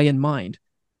the why in mind.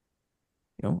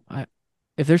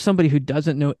 If there's somebody who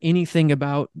doesn't know anything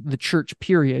about the church,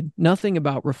 period, nothing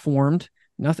about Reformed,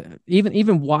 nothing,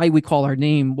 even why we call our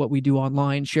name what we do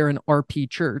online, Sharon RP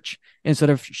Church, instead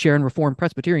of Sharon Reformed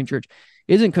Presbyterian Church,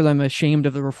 isn't because I'm ashamed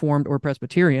of the Reformed or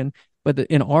Presbyterian, but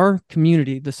in our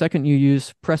community, the second you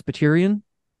use Presbyterian,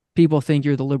 people think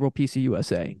you're the liberal PC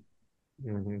USA.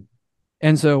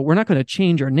 And so we're not going to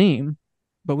change our name,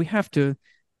 but we have to,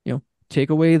 take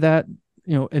away that,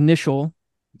 initial.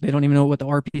 They don't even know what the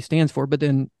RP stands for, but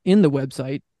then in the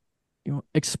website,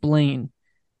 explain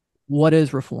what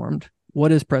is Reformed,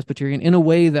 what is Presbyterian, in a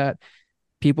way that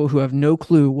people who have no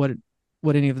clue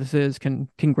what any of this is can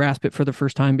grasp it for the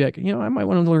first time, be like, I might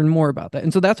want to learn more about that.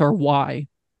 And so that's our why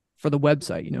for the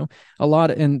website.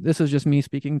 And this is just me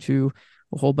speaking to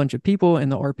a whole bunch of people in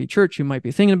the RP church who might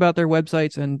be thinking about their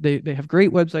websites, and they have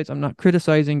great websites. I'm not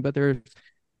criticizing, but there's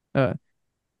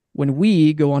when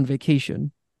we go on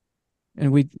vacation,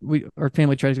 and our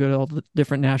family tries to go to all the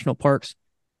different national parks.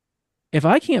 If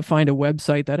I can't find a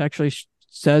website that actually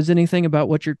says anything about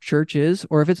what your church is,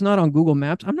 or if it's not on Google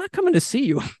Maps, I'm not coming to see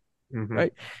you,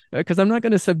 right? Because I'm not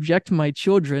going to subject my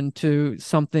children to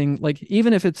something like,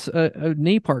 even if it's a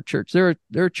NAPARC church, there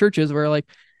are churches where like,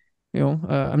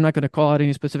 I'm not going to call out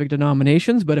any specific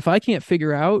denominations, but if I can't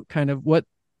figure out kind of what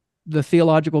the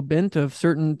theological bent of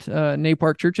certain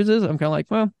NAPARC churches is, I'm kind of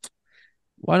like, well,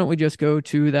 why don't we just go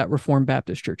to that Reformed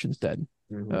Baptist church instead?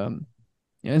 And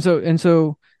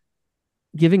so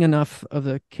giving enough of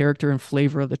the character and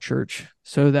flavor of the church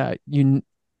so that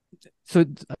so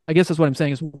I guess that's what I'm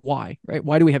saying is why, right?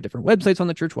 Why do we have different websites on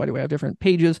the church? Why do we have different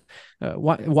pages?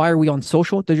 Why are we on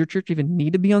social? Does your church even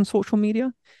need to be on social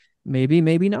media?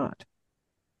 Maybe not,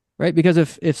 right? Because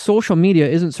if social media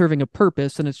isn't serving a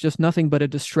purpose, then it's just nothing but a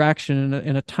distraction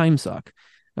and a time suck.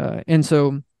 And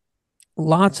so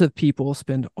lots of people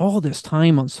spend all this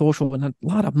time on social and a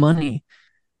lot of money,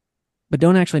 but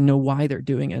don't actually know why they're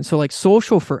doing it. And so like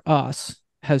social for us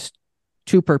has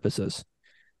two purposes.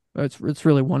 It's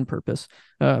really one purpose,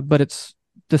 but it's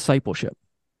discipleship.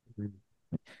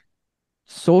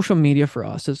 Social media for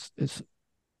us is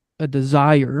a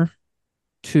desire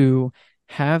to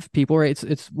have people, right?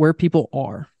 It's where people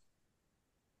are.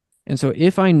 And so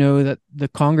if I know that the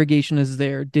congregation is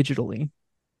there digitally,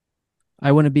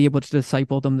 I want to be able to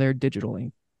disciple them there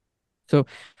digitally. So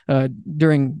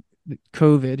during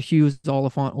COVID, Hughes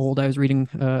Oliphant Old, I was reading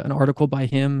an article by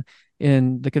him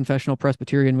in the Confessional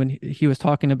Presbyterian when he was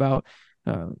talking about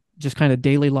just kind of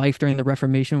daily life during the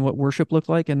Reformation, what worship looked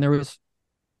like. And there was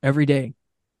every day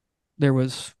there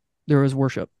was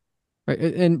worship, right?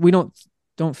 And we don't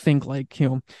think like,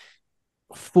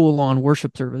 full on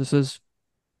worship services,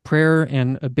 prayer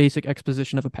and a basic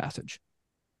exposition of a passage.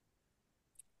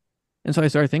 And so I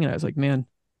started thinking, I was like, man,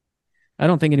 I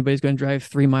don't think anybody's going to drive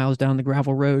 3 miles down the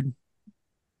gravel road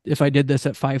if I did this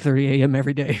at 5:30 a.m.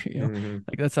 every day.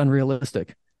 Like that's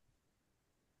unrealistic.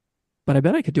 But I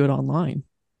bet I could do it online.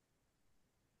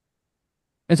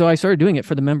 And so I started doing it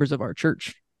for the members of our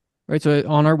church, right? So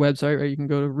on our website, right, you can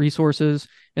go to resources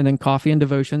and then coffee and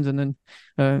devotions. And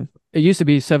then it used to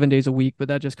be 7 days a week, but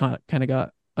that just kind of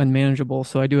got unmanageable.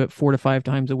 So I do it 4 to 5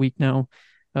 times a week now.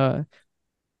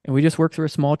 And we just work through a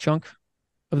small chunk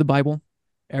of the Bible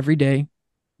every day,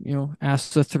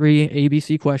 ask the 3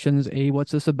 ABC questions. A,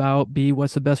 what's this about? B,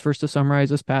 what's the best verse to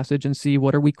summarize this passage? And C,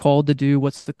 what are we called to do?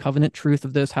 What's the covenant truth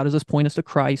of this? How does this point us to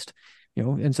Christ?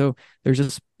 And so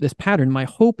there's this pattern. My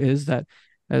hope is that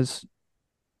as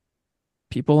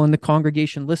people in the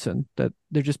congregation listen, that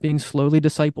they're just being slowly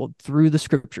discipled through the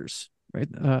scriptures, right?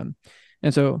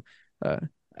 And so,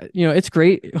 it's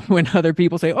great when other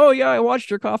people say, oh yeah, I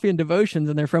watched your coffee and devotions,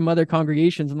 and they're from other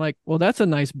congregations. I'm like, well, that's a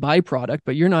nice byproduct,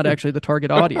 but you're not actually the target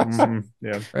audience.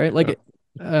 Right. Like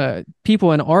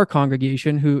people in our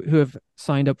congregation who have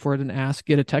signed up for it and ask,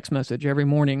 get a text message every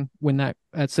morning when that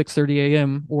at 6:30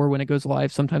 a.m. or when it goes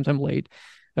live. Sometimes I'm late.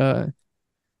 And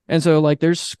so like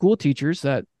there's school teachers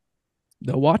that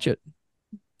they'll watch it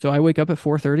So I wake up at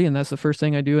 4:30, and that's the first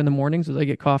thing I do in the mornings is I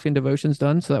get coffee and devotions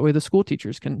done. So that way the school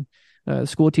teachers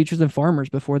and farmers,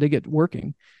 before they get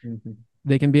working,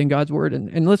 they can be in God's word.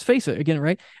 And let's face it again,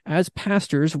 right? As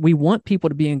pastors, we want people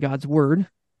to be in God's word,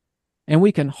 and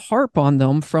we can harp on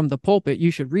them from the pulpit.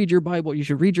 You should read your Bible. You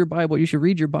should read your Bible. You should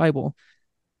read your Bible.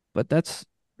 But that's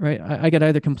right. I could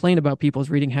either complain about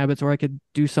people's reading habits, or I could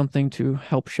do something to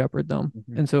help shepherd them.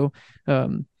 And so,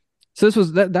 so this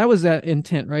was that was that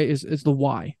intent, right? Is the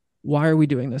why. Why are we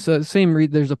doing this? There's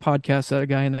a podcast that a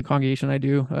guy in the congregation I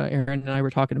do, Aaron and I were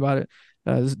talking about it,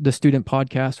 the student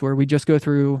podcast, where we just go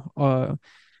through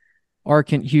R.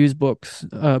 Kent Hughes' book,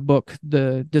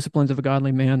 The Disciplines of a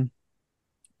Godly Man.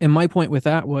 And my point with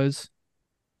that was,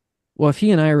 well, if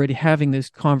he and I are already having these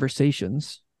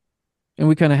conversations, and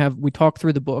we talk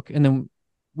through the book, and then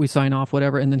we sign off,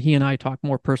 whatever, and then he and I talk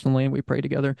more personally, and we pray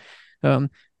together.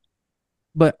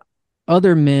 But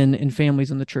other men and families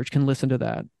in the church can listen to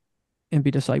that and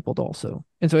be discipled also.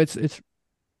 And so it's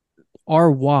our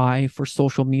why for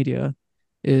social media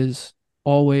is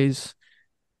always,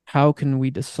 how can we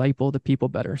disciple the people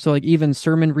better? So like even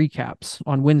sermon recaps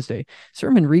on Wednesday.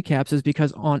 Sermon recaps is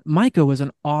because Micah was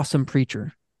an awesome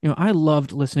preacher. I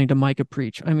loved listening to Micah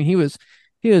preach. I mean, he was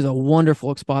a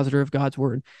wonderful expositor of God's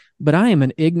word, but I am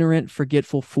an ignorant,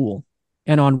 forgetful fool.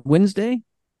 And on Wednesday,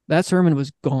 that sermon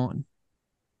was gone.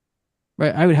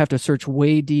 Right? I would have to search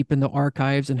way deep in the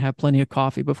archives and have plenty of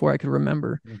coffee before I could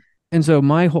remember. And so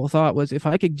my whole thought was, if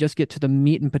I could just get to the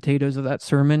meat and potatoes of that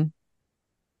sermon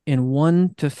in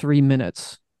 1 to 3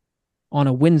 minutes on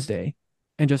a Wednesday,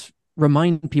 and just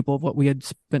remind people of what we had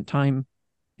spent time,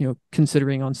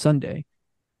 considering on Sunday,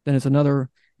 then it's another,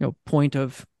 point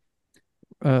of,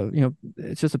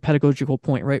 it's just a pedagogical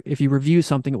point, right? If you review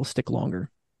something, it will stick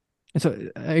longer. And so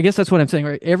I guess that's what I'm saying,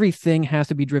 right? Everything has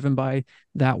to be driven by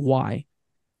that why.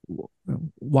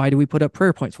 Why do we put up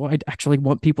prayer points? Well, I actually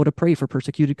want people to pray for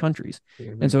persecuted countries.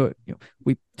 And so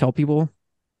we tell people,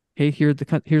 hey, here's the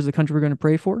country we're going to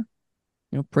pray for.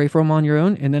 Pray for them on your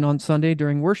own. And then on Sunday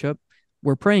during worship,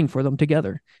 we're praying for them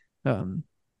together. And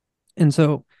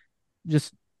so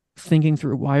just thinking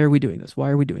through, why are we doing this? Why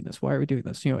are we doing this? Why are we doing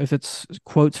this? If it's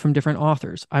quotes from different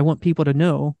authors, I want people to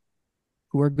know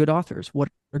who are good authors, what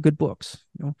are good books.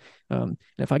 And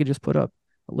if I could just put up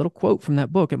a little quote from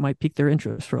that book, it might pique their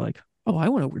interest for like, oh, I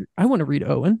want to read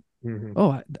Owen.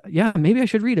 Oh, yeah, maybe I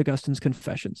should read Augustine's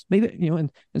Confessions. Maybe,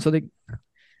 and so they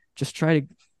just try to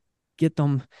get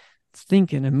them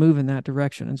thinking and move in that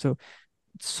direction. And so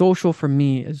social for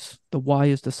me is the why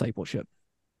is discipleship.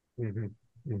 The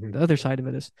other side of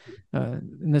it is,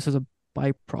 and this is a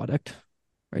byproduct,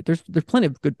 right? There's plenty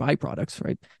of good byproducts,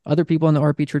 right? Other people in the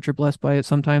RP church are blessed by it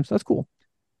sometimes. That's cool.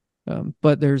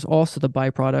 But there's also the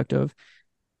byproduct of,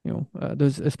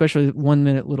 those especially 1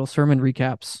 minute little sermon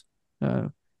recaps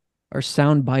are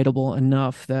sound biteable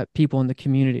enough that people in the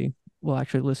community will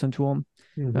actually listen to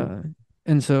them.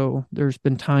 And so there's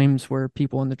been times where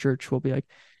people in the church will be like,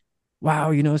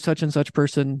 wow, such and such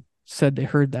person said they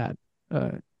heard that.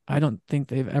 I don't think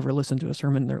they've ever listened to a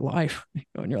sermon in their life.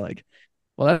 And you're like,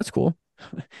 well, that's cool.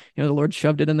 The Lord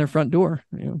shoved it in their front door.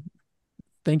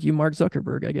 Thank you, Mark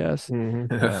Zuckerberg, I guess.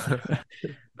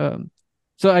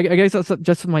 So I guess that's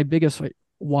just my biggest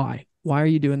why. Why are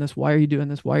you doing this? Why are you doing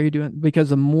this? Why are you doing it? Because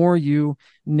the more you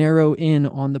narrow in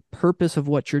on the purpose of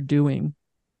what you're doing,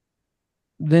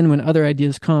 then when other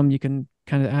ideas come, you can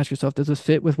kind of ask yourself, does this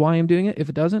fit with why I'm doing it? If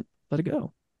it doesn't, let it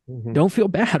go. Don't feel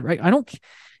bad, right? I don't,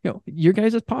 your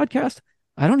guys' podcast,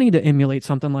 I don't need to emulate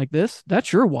something like this.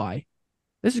 That's your why.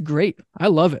 This is great. I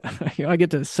love it. I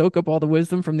get to soak up all the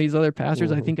wisdom from these other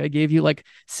pastors. I think I gave you like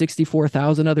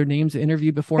 64,000 other names to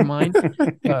interview before mine,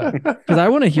 because I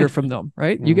want to hear from them,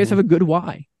 right? You guys have a good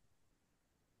why.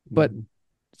 But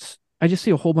I just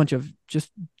see a whole bunch of just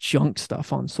junk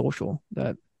stuff on social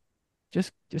that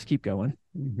just keep going.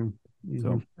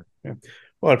 So, yeah.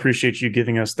 Well, I appreciate you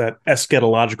giving us that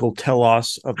eschatological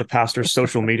telos of the pastor's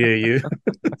social media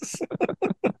use.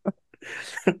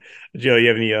 Joe, you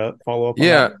have any follow-up on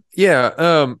that?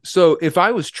 Yeah. So if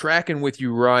I was tracking with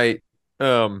you right,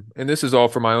 and this is all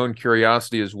for my own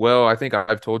curiosity as well, I think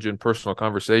I've told you in personal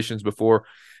conversations before,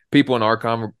 people in our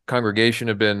congregation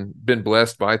have been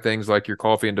blessed by things like your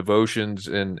coffee and devotions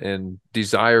and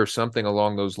desire something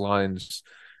along those lines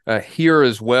here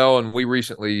as well. And we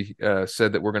recently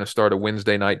said that we're going to start a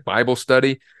Wednesday night Bible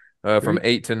study from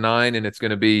 8 to 9, and it's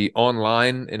going to be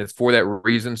online, and it's for that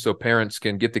reason, so parents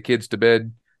can get the kids to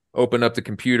bed, open up the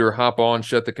computer, hop on,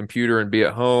 shut the computer, and be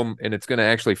at home. And it's going to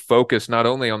actually focus not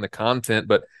only on the content,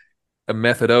 but a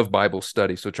method of Bible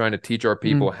study. So trying to teach our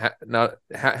people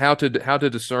how to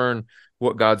discern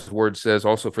what God's word says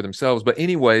also for themselves. But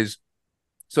anyways,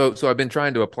 So I've been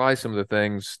trying to apply some of the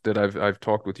things that I've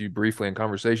talked with you briefly in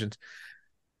conversations.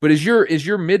 But is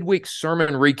your midweek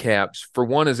sermon recaps, for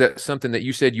one, is that something that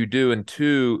you said you do, and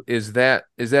two, is that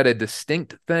a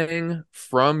distinct thing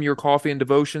from your coffee and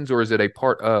devotions, or is it a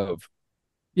part of?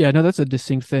 Yeah, no, that's a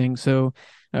distinct thing. So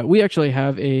we actually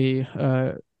have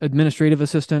a administrative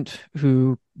assistant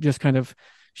who just kind of,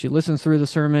 she listens through the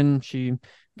sermon. She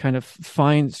kind of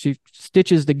she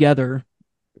stitches together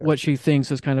what she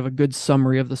thinks is kind of a good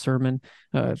summary of the sermon,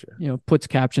 Gotcha. Puts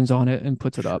captions on it and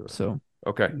puts it up. So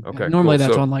Okay. normally Cool.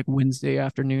 that's So on like Wednesday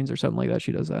afternoons or something like that.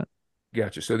 She does that.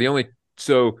 gotcha.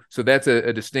 So that's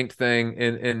a distinct thing,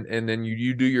 and then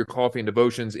you do your coffee and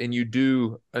devotions, and you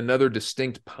do another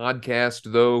distinct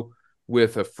podcast though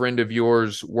with a friend of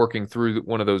yours working through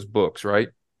one of those books, right?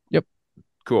 Yep.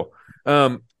 Cool.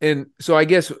 And so I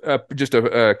guess just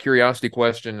a curiosity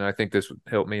question, and I think this would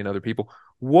help me and other people.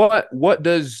 What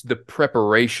does the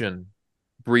preparation,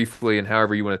 briefly and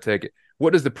however you want to take it,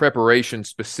 what does the preparation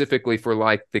specifically for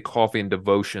like the coffee and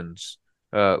devotions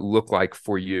look like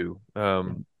for you?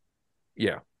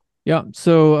 Yeah. Yeah.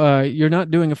 So you're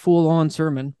not doing a full-on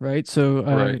sermon, right? So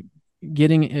Right.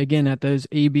 getting again at those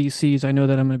ABCs, I know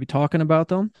that I'm going to be talking about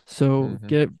them. So Mm-hmm.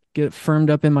 get it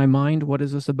firmed up in my mind. What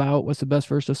is this about? What's the best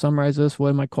verse to summarize this? What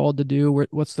am I called to do?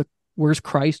 Where's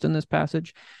Christ in this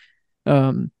passage?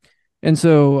 And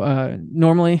so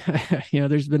normally,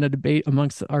 there's been a debate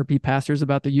amongst RP pastors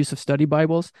about the use of study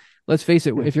Bibles. Let's face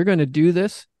it, if you're going to do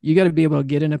this, you got to be able to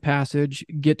get in a passage,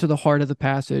 get to the heart of the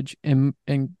passage, and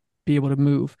be able to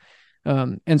move.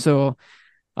 And so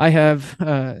I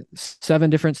have 7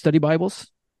 different study Bibles,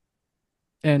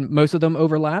 and most of them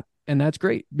overlap, and that's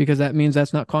great because that means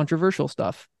that's not controversial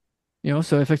stuff.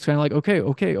 So if it's kind of like, okay,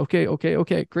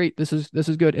 great, this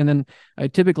is good. And then I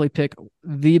typically pick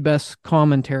the best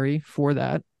commentary for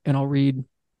that, and I'll read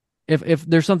if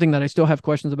there's something that I still have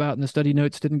questions about and the study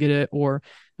notes didn't get it, or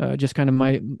just kind of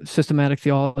my systematic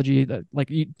theology, that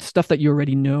like stuff that you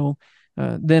already know,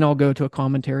 then I'll go to a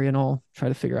commentary and I'll try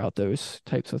to figure out those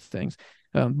types of things.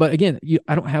 But again,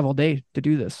 I don't have all day to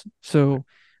do this. So,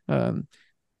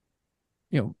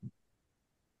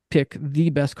 pick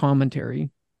the best commentary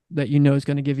that is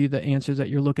going to give you the answers that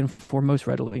you're looking for most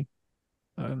readily.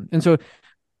 And so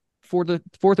for the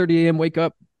 4:30 a.m. wake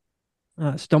up,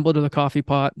 stumble to the coffee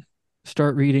pot,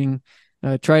 start reading,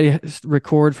 try to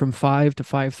record from 5 to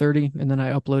 5:30, and then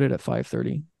I upload it at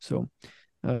 5:30. So,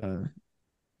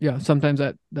 yeah, sometimes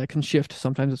that can shift.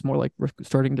 Sometimes it's more like we're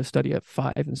starting to study at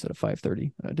 5 instead of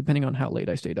 5:30, depending on how late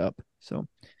I stayed up. So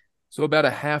about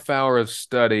a half hour of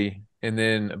study and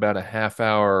then about a half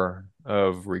hour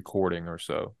of recording or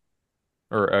so,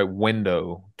 or a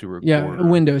window to record. Yeah, a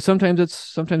window. Sometimes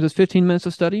it's 15 minutes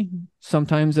of study.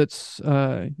 Sometimes it's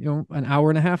an hour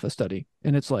and a half of study,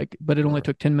 and it's like, but it only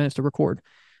took 10 minutes to record.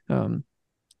 I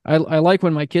like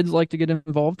when my kids like to get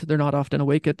involved. They're not often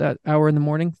awake at that hour in the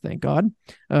morning, thank God.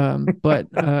 But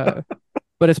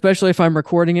especially if I'm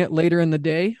recording it later in the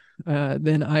day,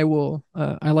 then I will.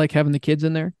 I like having the kids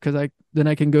in there because I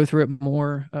can go through it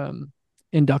more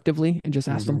inductively and just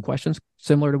ask them questions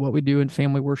similar to what we do in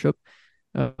family worship.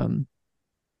 And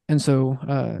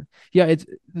so yeah,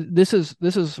 this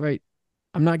is right.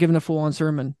 I'm not giving a full on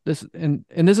sermon. This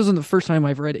isn't the first time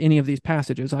I've read any of these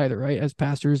passages either, right? As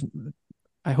pastors,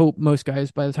 I hope most guys,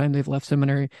 by the time they've left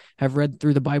seminary, have read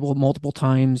through the Bible multiple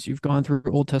times. You've gone through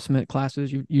Old Testament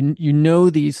classes. You know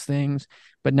these things,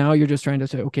 but now you're just trying to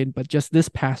say, okay, but just this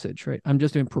passage, right? I'm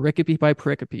just doing pericope by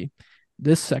pericope.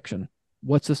 This section,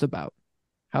 what's this about?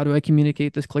 How do I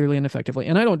communicate this clearly and effectively?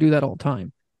 And I don't do that all the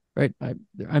time, right?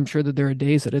 I'm sure that there are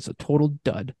days that it's a total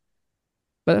dud,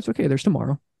 but that's okay. There's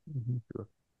tomorrow.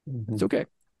 It's okay,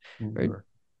 right?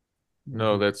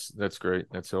 No, that's great.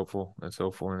 That's helpful. That's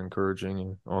helpful and encouraging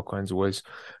in all kinds of ways.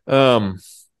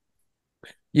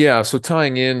 Yeah, so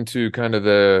tying into kind of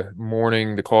the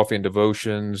morning, the coffee and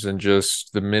devotions, and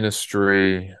just the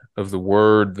ministry of the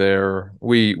word there,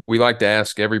 we like to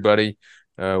ask everybody.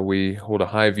 We hold a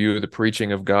high view of the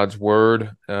preaching of God's word.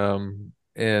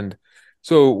 And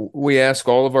so we ask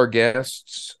all of our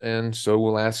guests, and so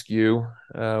we'll ask you,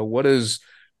 what is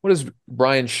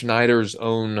Brian Schneider's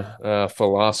own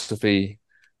philosophy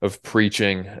of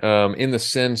preaching, in the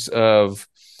sense of,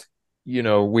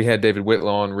 we had David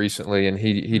Whitlaw on recently, and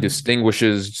he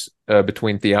distinguishes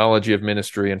between theology of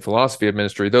ministry and philosophy of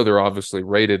ministry, though they're obviously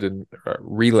rated and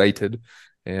related,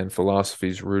 and philosophy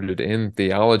is rooted in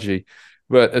theology.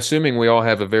 But assuming we all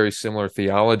have a very similar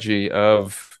theology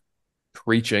of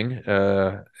preaching,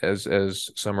 as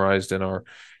summarized in our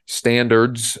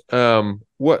standards,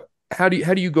 how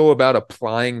do you go about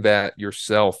applying that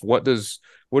yourself? What does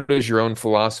your own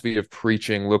philosophy of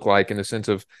preaching look like, in the sense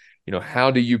of,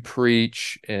 how do you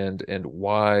preach, and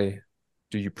why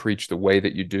do you preach the way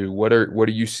that you do? What are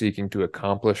you seeking to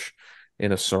accomplish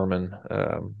in a sermon,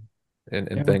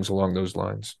 and things along those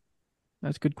lines?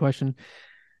 That's a good question.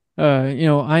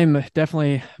 I'm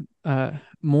definitely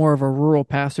more of a rural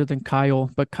pastor than Kyle,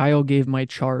 but Kyle gave my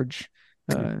charge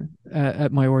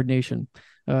at my ordination.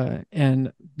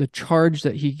 And the charge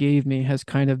that he gave me has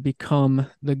kind of become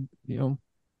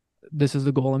this is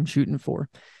the goal I'm shooting for.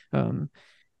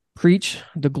 Preach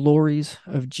the glories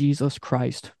of Jesus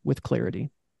Christ with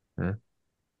clarity.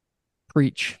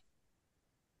 Preach.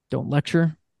 Don't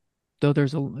lecture, though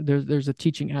there's a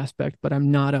teaching aspect, but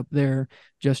I'm not up there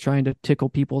just trying to tickle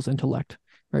people's intellect,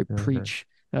 right? Preach,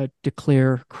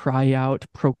 declare, cry out,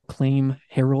 proclaim,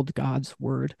 herald God's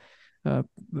word.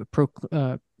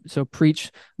 So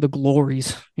preach the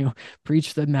glories,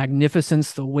 preach the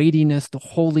magnificence, the weightiness, the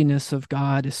holiness of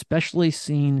God, especially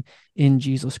seen in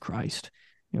Jesus Christ.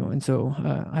 And so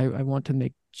I want to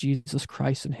make Jesus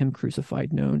Christ and him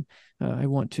crucified known. I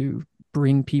want to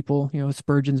bring people,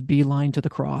 Spurgeon's beeline to the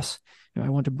cross. I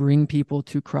want to bring people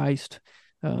to Christ.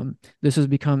 This has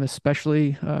become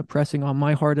especially pressing on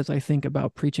my heart as I think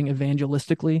about preaching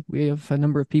evangelistically. We have a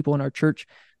number of people in our church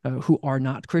who are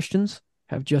not Christians,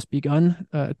 have just begun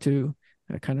to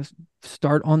kind of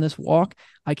start on this walk.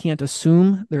 I can't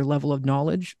assume their level of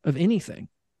knowledge of anything.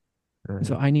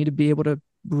 So I need to be able to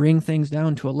bring things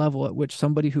down to a level at which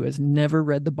somebody who has never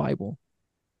read the Bible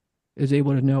is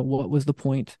able to know what was the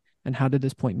point and how did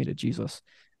this point me to Jesus.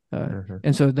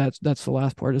 And so that's the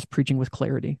last part, is preaching with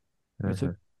clarity.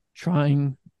 So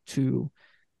trying to,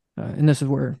 and this is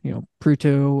where,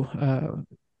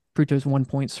 Pruto's 1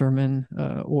 point sermon,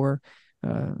 or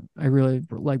I really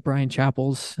like Brian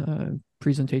Chappell's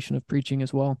presentation of preaching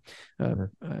as well.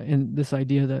 And this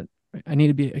idea that I need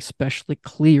to be especially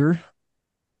clear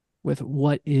with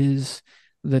what is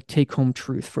the take-home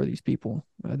truth for these people.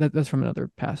 That's from another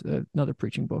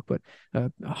preaching book, but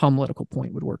a homiletical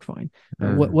point would work fine.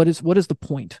 What is the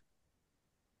point?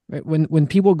 Right? When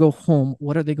people go home,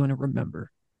 what are they going to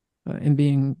remember? And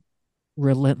being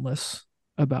relentless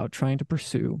about trying to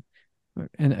pursue.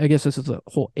 And I guess this is a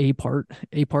whole A part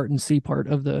and C part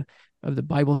of the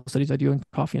Bible studies I do in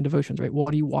Coffee and Devotions, right?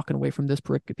 What are you walking away from this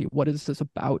pericope? What is this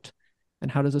about?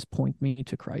 And how does this point me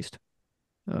to Christ?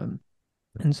 And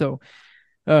so,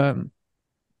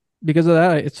 because of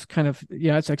that, it's kind of,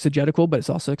 it's exegetical, but it's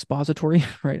also expository,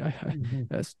 right?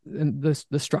 And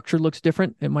the structure looks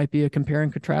different. It might be a compare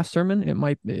and contrast sermon. It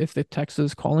might, if the text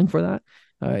is calling for that,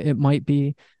 it might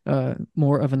be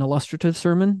more of an illustrative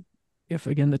sermon, if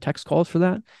again the text calls for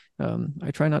that.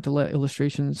 I try not to let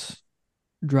illustrations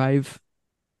drive.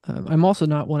 I'm also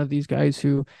not one of these guys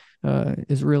who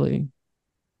is really.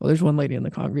 Well, there's one lady in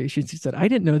the congregation. She said, "I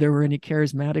didn't know there were any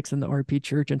charismatics in the RP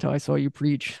church until I saw you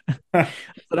preach." I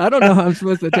said, "I don't know how I'm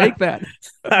supposed to take that."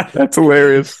 That's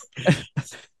hilarious.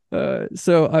 But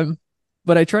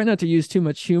I try not to use too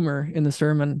much humor in the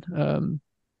sermon.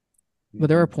 But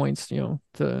there are points, to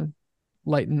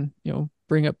lighten,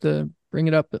 bring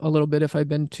it up a little bit if I've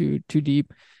been too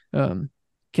deep.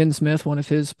 Ken Smith, one of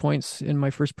his points in my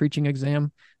first preaching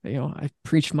exam, I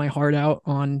preached my heart out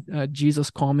on Jesus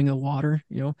calming the water.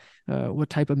 What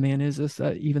type of man is this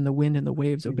that even the wind and the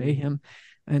waves obey him?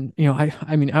 And,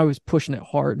 I was pushing it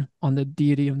hard on the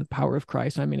deity and the power of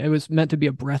Christ. It was meant to be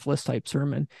a breathless type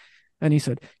sermon. And he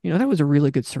said, that was a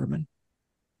really good sermon,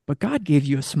 but God gave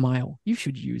you a smile. You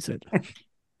should use it.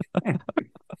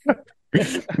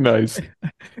 Nice.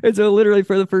 And so literally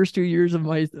for the first 2 years of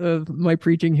my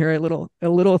preaching here, a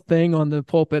little thing on the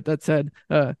pulpit that said,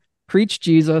 preach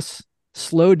Jesus,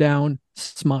 slow down,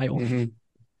 smile.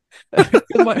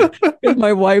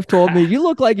 My wife told me, you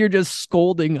look like you're just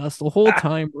scolding us the whole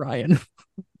time, Brian.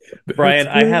 Brian,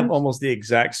 I have almost the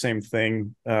exact same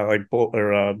thing,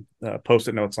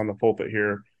 post-it notes on the pulpit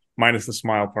here, minus the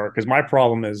smile part. Because my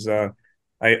problem is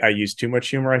I use too much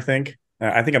humor, I think.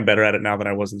 I think I'm better at it now than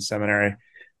I was in seminary.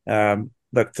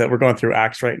 But we're going through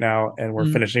Acts right now, and we're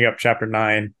finishing up chapter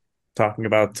 9, talking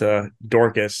about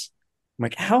Dorcas. I'm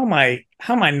like, how am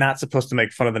I not supposed to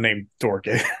make fun of the name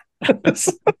Dorcas?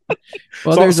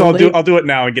 Well, I'll do it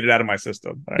now and get it out of my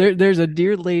system. Right. There's a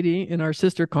dear lady in our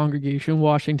sister congregation,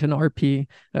 Washington RP,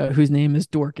 whose name is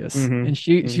Dorcas, and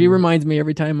she reminds me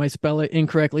every time I spell it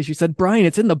incorrectly. She said, "Brian,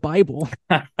 it's in the Bible."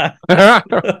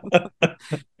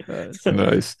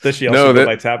 Nice. Does she also go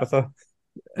by Tabitha?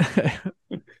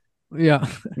 Yeah.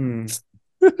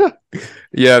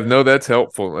 Yeah, no, that's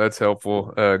helpful.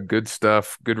 Good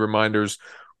stuff. Good reminders.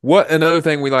 What another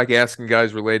thing we like asking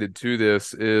guys related to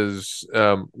this is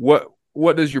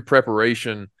what does your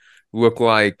preparation look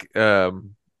like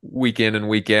week in and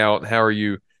week out? How are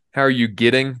you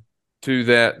getting to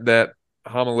that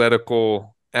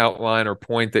homiletical outline or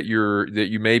point that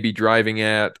you may be driving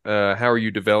at? How are you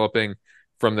developing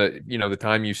from the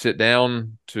time you sit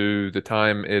down to the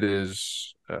time it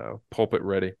is pulpit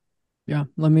ready? Yeah,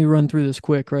 let me run through this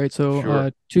quick, right? So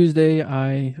Sure. Tuesday,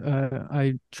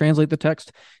 I translate the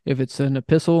text. If it's an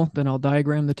epistle, then I'll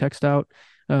diagram the text out.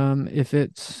 If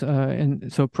it's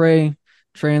and so pray,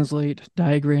 translate,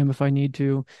 diagram if I need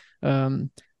to.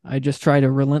 I just try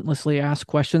to relentlessly ask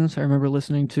questions. I remember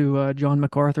listening to John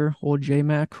MacArthur, old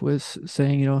JMac, was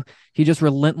saying, he just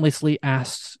relentlessly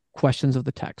asks questions of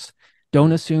the text.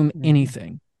 Don't assume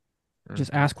anything.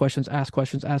 Just ask questions, ask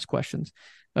questions, ask questions.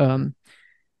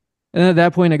 And at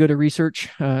that point, I go to research,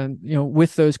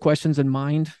 with those questions in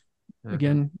mind.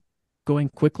 Again, going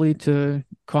quickly to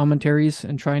commentaries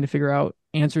and trying to figure out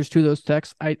answers to those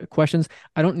questions.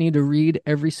 I don't need to read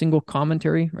every single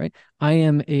commentary, right? I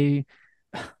am a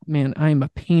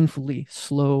painfully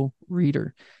slow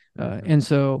reader. And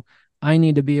so I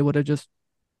need to be able to just,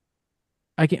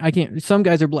 I can't, some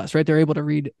guys are blessed, right? They're able to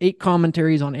read 8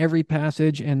 commentaries on every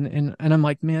passage. And I'm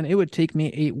like, man, it would take me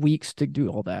 8 weeks to do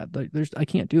all that. Like I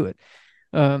can't do it.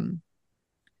 And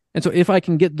so if I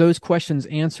can get those questions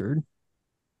answered,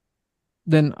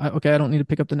 then I don't need to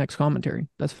pick up the next commentary.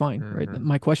 That's fine, right?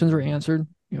 My questions are answered.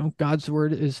 God's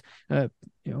word is,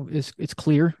 it's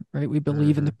clear, right? We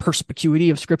believe in the perspicuity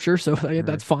of Scripture, so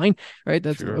that's fine, right?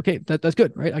 That's Sure. okay. That's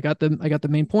good, right? I got the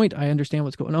main point. I understand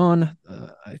what's going on,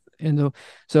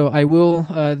 so I will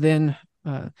then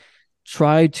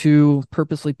try to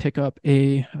purposely pick up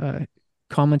a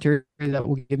commentary that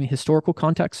will give me historical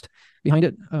context behind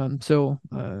it. So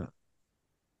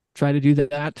try to do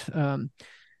that.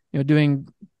 Doing,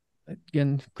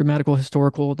 again, grammatical,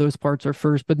 historical, those parts are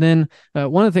first. But then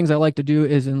one of the things I like to do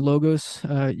is in Logos,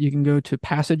 you can go to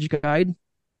passage guide,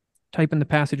 type in the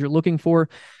passage you're looking for,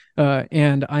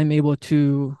 and I'm able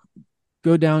to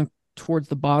go down towards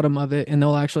the bottom of it, and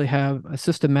they'll actually have a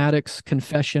systematics,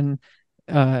 confession,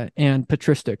 and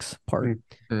patristics part.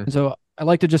 And so I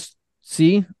like to just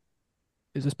see,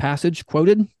 is this passage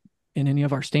quoted in any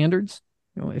of our standards?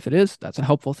 If it is, that's a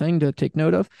helpful thing to take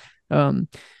note of.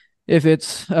 If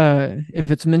it's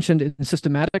mentioned in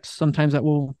systematics, sometimes that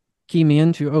will key me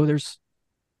into,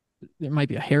 there might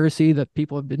be a heresy that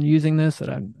people have been using this that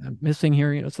I'm missing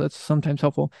here, so that's sometimes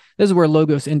helpful. This is where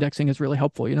Logos indexing is really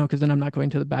helpful, because then I'm not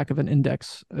going to the back of an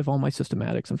index of all my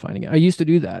systematics and finding it. I used to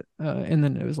do that, and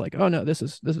then it was like, oh no, this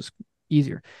is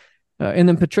easier. And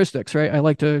then patristics, right? I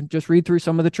like to just read through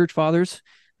some of the church fathers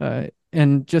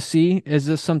and just see, is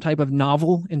this some type of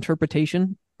novel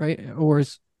interpretation, right? Or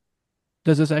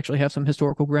does this actually have some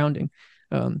historical grounding?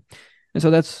 And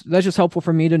so that's just helpful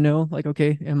for me to know, like,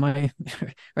 okay, am I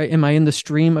right? Am I in the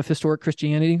stream of historic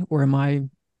Christianity, or am I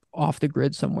off the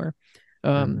grid somewhere?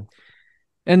 And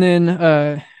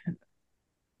then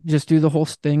just do the whole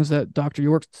things that Dr.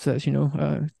 York says,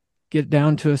 get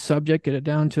down to a subject, get it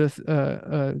down to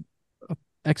a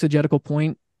exegetical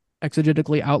point,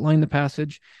 exegetically outline the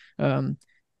passage. And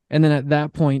then at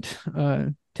that point,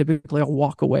 typically I'll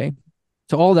walk away.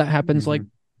 So all that happens like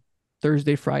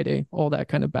Thursday, Friday, all that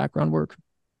kind of background work,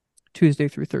 Tuesday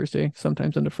through Thursday,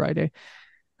 sometimes into Friday.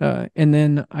 And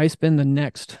then I spend the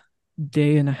next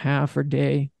day and a half or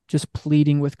day just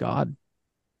pleading with God,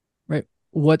 right?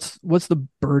 What's the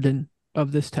burden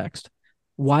of this text?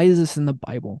 Why is this in the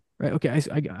Bible, right? Okay,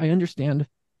 I understand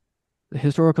the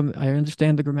historical, I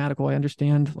understand the grammatical, I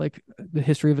understand like the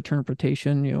history of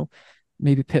interpretation,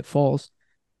 maybe pitfalls.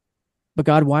 But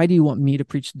God, why do you want me to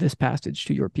preach this passage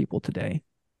to your people today?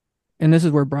 And this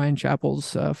is where Brian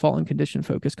Chappell's fallen condition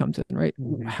focus comes in, right?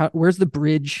 Where's the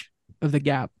bridge of the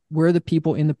gap? Where are the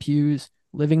people in the pews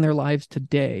living their lives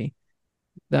today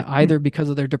that either because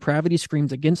of their depravity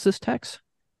screams against this text,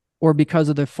 or because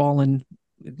of their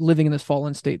living in this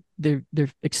fallen state, they're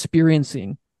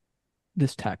experiencing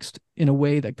this text in a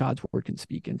way that God's word can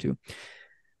speak into?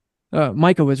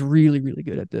 Micah was really, really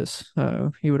good at this.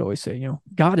 He would always say,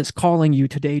 God is calling you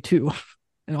today too.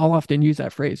 And I'll often use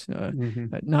that phrase,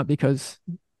 not because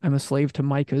I'm a slave to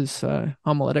Micah's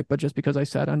homiletic, but just because I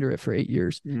sat under it for 8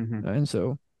 years. And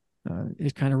so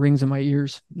it kind of rings in my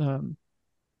ears.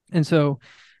 And so,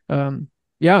 so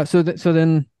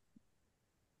then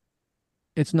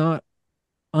it's not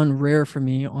unrare for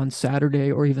me on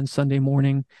Saturday or even Sunday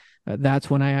morning. That's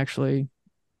when I actually,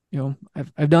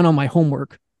 I've done all my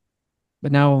homework,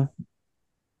 but now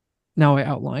I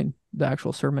outline the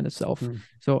actual sermon itself.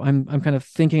 So I'm kind of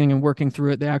thinking and working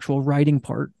through it, the actual writing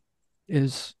part.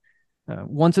 is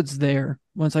once it's there,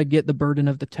 once I get the burden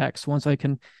of the text, once I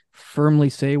can firmly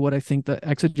say what I think the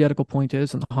exegetical point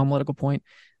is and the homiletical point,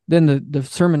 then the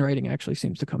sermon writing actually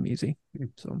seems to come easy.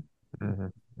 So,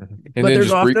 And but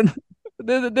there's often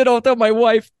then I'll tell my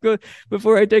wife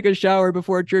before I take a shower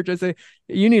before church, I say,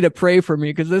 you need to pray for me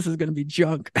because this is going to be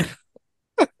junk.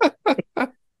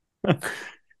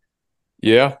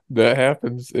 Yeah, that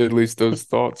happens. At least those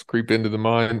thoughts creep into the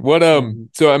mind. What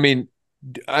so I mean,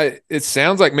 it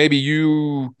sounds like maybe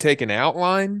you take an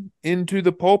outline into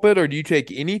the pulpit, or do you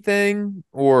take anything?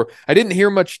 Or I didn't hear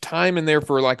much time in there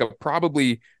for like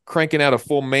probably cranking out a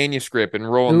full manuscript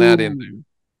and rolling that in.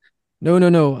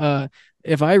 No.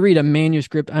 If I read a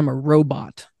manuscript, I'm a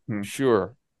robot.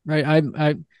 Sure. Right.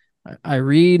 I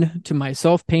read to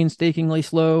myself painstakingly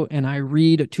slow, and I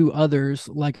read to others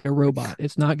like a robot.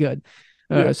 It's not good.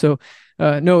 So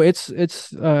no, it's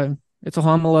a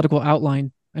homiletical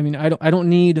outline. I mean, I don't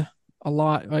need a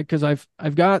lot, because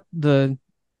I've got the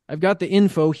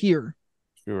info here.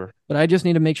 Sure. But I just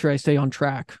need to make sure I stay on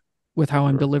track with how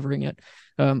I'm delivering it.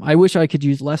 I wish I could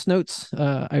use less notes.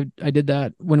 I did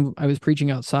that when I was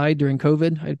preaching outside during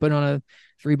COVID. I'd put on a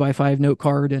 3x5 note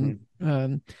card and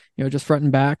just front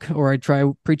and back, or I'd try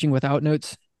preaching without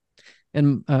notes.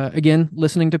 And again,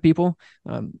 listening to people.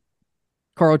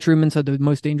 Carl Truman said the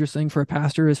most dangerous thing for a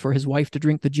pastor is for his wife to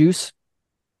drink the juice.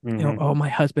 Oh, my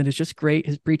husband is just great.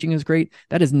 His preaching is great.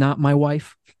 That is not my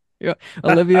wife. Yeah,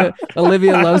 Olivia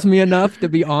loves me enough to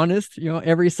be honest.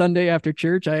 Every Sunday after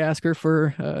church, I ask her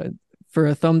for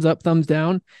a thumbs up, thumbs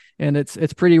down, and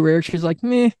it's pretty rare. She's like,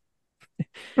 meh.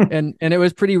 and it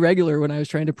was pretty regular when I was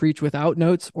trying to preach without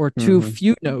notes or too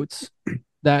few notes,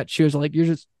 that she was like,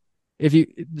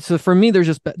 so for me, there's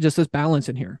just this balance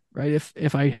in here, right?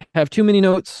 If I have too many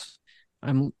notes,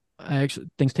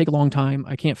 things take a long time.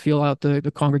 I can't feel out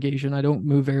the congregation. I don't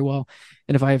move very well.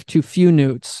 And if I have too few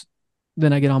notes,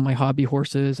 then I get on my hobby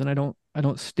horses and I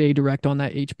don't stay direct on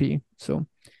that HP. So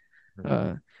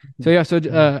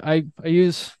I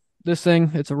use this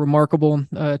thing. It's a remarkable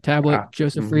tablet.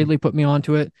 Joseph Friedley put me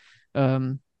onto it.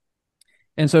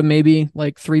 And so maybe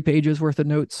like 3 pages worth of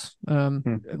notes,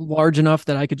 large enough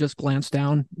that I could just glance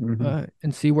down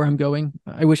and see where I'm going.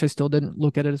 I wish I still didn't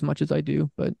look at it as much as I do,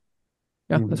 but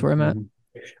yeah, that's where I'm at.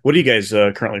 What are you guys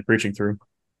currently preaching through?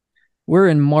 We're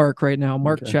in Mark right now,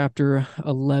 Mark chapter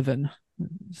 11.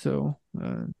 So,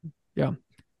 yeah.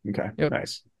 Okay. Yep.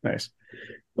 Nice.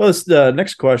 Well, this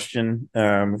next question,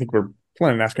 I think we're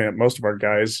planning on asking most of our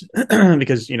guys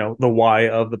because, the why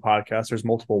of the podcast, there's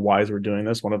multiple whys we're doing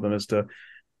this. One of them is to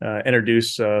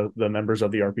introduce the members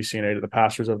of the RPCNA to the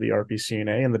pastors of the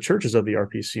RPCNA and the churches of the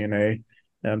RPCNA.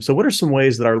 So what are some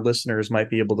ways that our listeners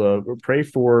might be able to pray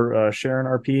for Sharon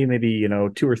RP? Maybe,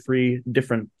 2 or 3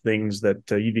 different things that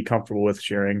you'd be comfortable with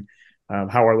sharing,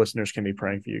 how our listeners can be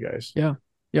praying for you guys. Yeah.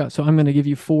 So I'm going to give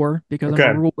you 4 because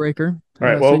I'm a rule breaker. All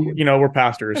right. Well, we're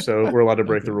pastors, so we're allowed to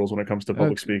break the rules when it comes to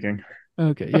public speaking.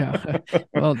 Okay. Yeah.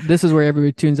 Well, this is where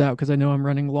everybody tunes out because I know I'm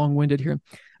running long-winded here.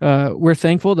 We're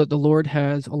thankful that the Lord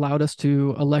has allowed us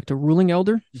to elect a ruling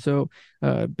elder. So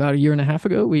about 1.5 years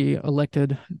ago, we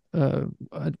elected a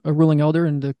ruling elder,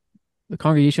 and the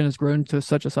congregation has grown to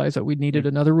such a size that we needed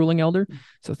another ruling elder.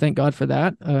 So thank God for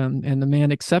that. And the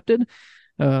man accepted.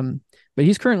 But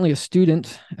he's currently a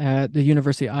student at the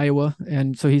University of Iowa,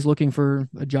 and so he's looking for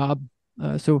a job.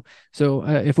 So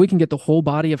if we can get the whole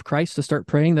body of Christ to start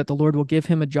praying that the Lord will give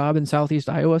him a job in Southeast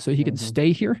Iowa so he can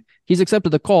stay here. He's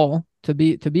accepted the call to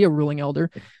be a ruling elder,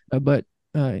 but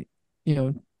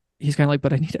he's kind of like,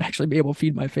 but I need to actually be able to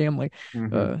feed my family.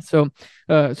 So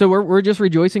we're just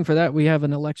rejoicing for that. We have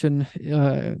an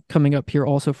election coming up here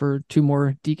also for 2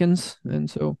 more deacons, and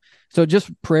so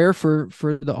just prayer for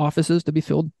the offices to be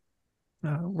filled.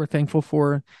 We're thankful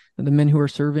for the men who are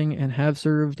serving and have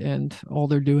served and all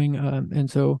they're doing.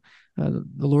 And so the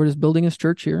Lord is building his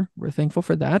church here. We're thankful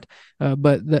for that.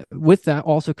 But with that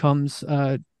also comes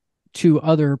 2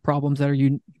 other problems that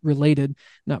are related,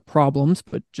 not problems,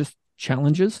 but just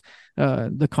challenges.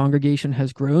 The congregation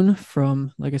has grown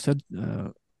from, like I said,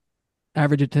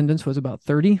 average attendance was about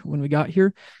 30 when we got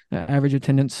here. Average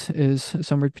attendance is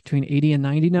somewhere between 80 and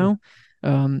 90 now.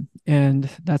 And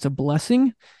that's a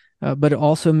blessing. But it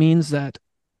also means that,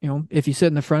 if you sit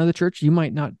in the front of the church, you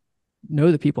might not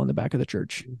know the people in the back of the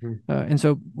church. And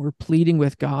so we're pleading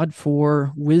with God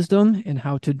for wisdom in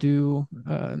how to do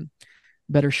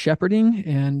better shepherding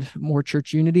and more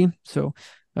church unity. So,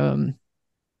 we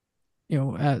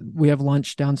have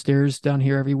lunch downstairs down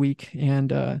here every week.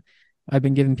 And I've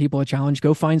been giving people a challenge.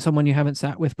 Go find someone you haven't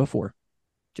sat with before.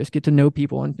 just get to know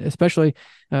people. And especially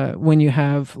when you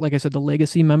have, like I said, the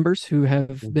legacy members who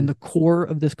have been the core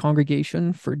of this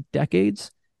congregation for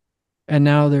decades. And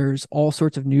now there's all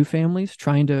sorts of new families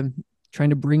trying to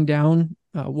bring down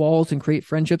walls and create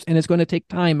friendships. And it's going to take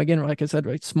time. Again, like I said,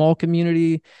 right, small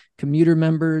community, commuter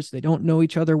members, they don't know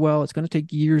each other well. It's going to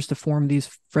take years to form these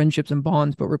friendships and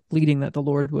bonds, but we're pleading that the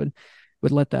Lord would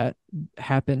let that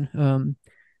happen.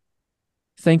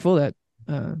 Thankful that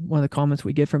one of the comments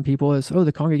we get from people is, "Oh,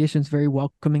 the congregation is very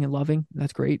welcoming and loving."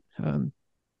 That's great.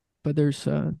 But there's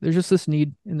just this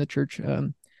need in the church.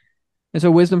 And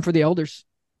so wisdom for the elders.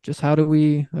 Just how do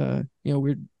we,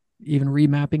 we're even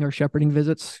remapping our shepherding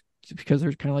visits because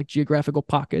there's kind of like geographical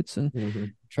pockets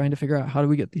and trying to figure out how do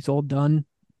we get these all done.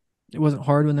 It wasn't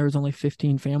hard when there was only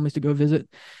 15 families to go visit.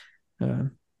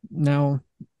 Now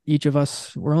each of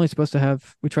us, we're only supposed to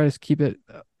have, we try to keep it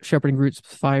shepherding groups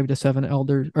 5 to 7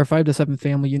 elders or 5 to 7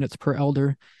 family units per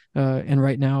elder. And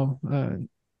right now,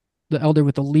 the elder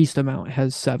with the least amount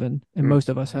has 7, and most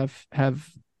of us have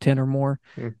 10 or more.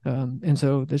 And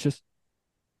so there's just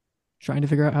trying to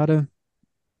figure out how to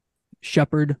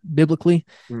shepherd biblically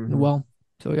and well.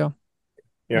 So yeah.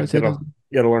 You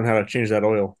got to learn how to change that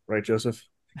oil, right, Joseph?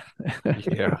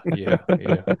 Yeah.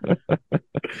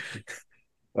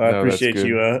 I appreciate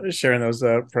you sharing those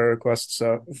prayer requests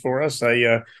for us.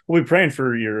 We'll be praying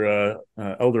for your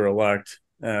elder elect.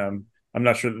 I'm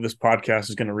not sure that this podcast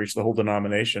is going to reach the whole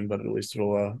denomination, but at least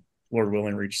it'll, Lord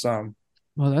willing, reach some.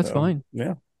 Well, that's fine.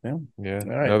 Yeah. All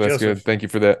right, no, that's Joseph. good. Thank you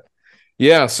for that.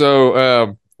 Yeah.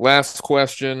 So last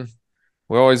question.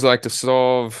 We always like to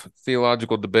solve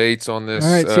theological debates on this.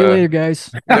 All right. See you later,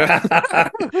 guys.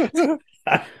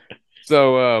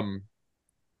 So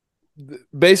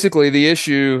basically the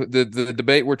issue, the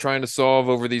debate we're trying to solve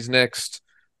over these next,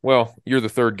 well, you're the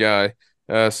third guy.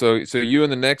 So you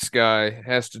and the next guy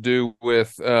has to do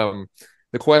with the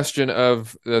question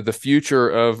of the future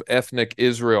of ethnic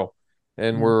Israel.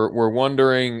 And we're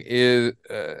wondering,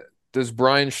 does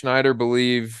Brian Schneider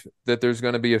believe that there's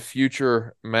going to be a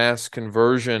future mass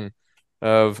conversion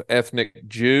of ethnic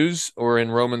Jews? Or in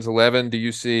Romans 11, do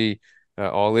you see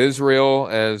all Israel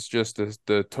as just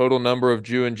the total number of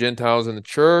Jew and Gentiles in the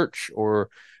church, or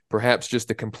perhaps just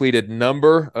the completed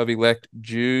number of elect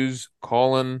Jews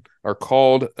called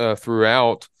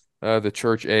throughout the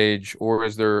church age? Or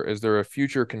is there a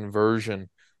future conversion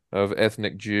of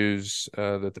ethnic Jews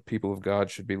that the people of God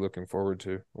should be looking forward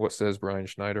to? What says Brian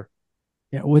Schneider?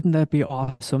 Yeah, wouldn't that be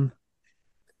awesome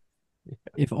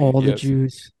if all the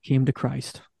Jews came to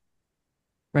Christ?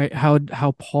 Right?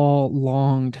 How Paul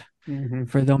longed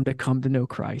for them to come to know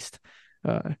Christ.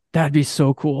 That'd be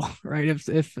so cool, right?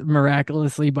 If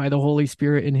miraculously by the Holy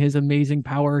Spirit in his amazing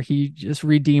power, he just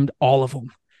redeemed all of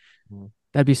them.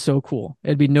 That'd be so cool.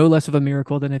 It'd be no less of a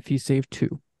miracle than if he saved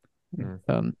 2.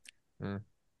 But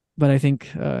I think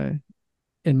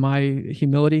in my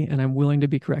humility, and I'm willing to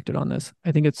be corrected on this,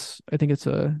 I think it's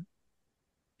a,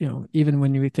 even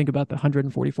when you think about the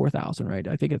 144,000, right?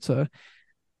 I think it's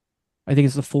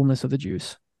the fullness of the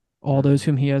Jews. All those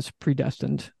whom he has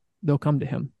predestined, they'll come to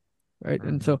him, right?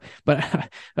 And so, but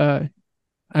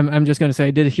I'm just going to say,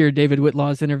 I did hear David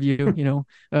Whitlaw's interview,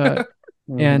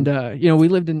 and we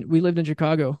lived in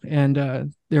Chicago,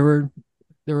 and there were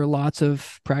lots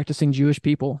of practicing Jewish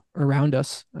people around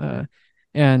us,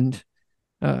 and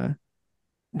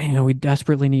we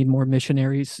desperately need more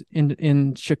missionaries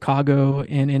in Chicago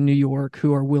and in New York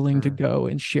who are willing to go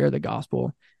and share the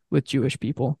gospel with Jewish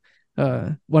people.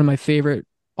 One of my favorite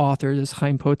authors is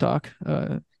Chaim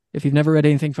Potok. If you've never read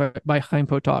anything by Chaim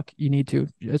Potok, you need to.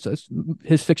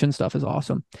 His fiction stuff is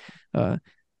awesome. And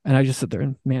I just sit there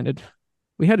and, man,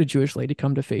 we had a Jewish lady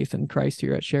come to faith in Christ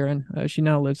here at Sharon. She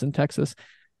now lives in Texas.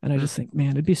 And I just think,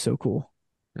 man, it'd be so cool.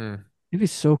 It'd be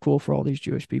so cool for all these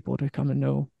Jewish people to come and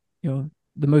know, one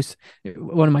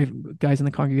of my guys in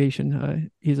the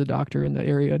congregation, he's a doctor in the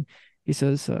area. He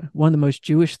says, one of the most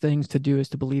Jewish things to do is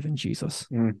to believe in Jesus.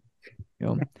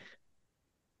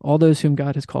 All those whom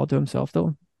God has called to himself,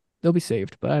 they'll be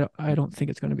saved. But I don't think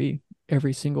it's going to be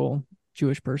every single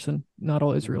Jewish person. Not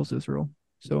all Israel's Israel.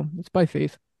 So it's by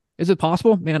faith. Is it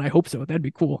possible? Man, I hope so. That'd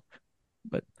be cool.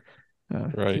 But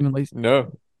right. Humanly,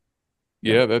 no.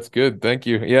 Yeah, that's good. Thank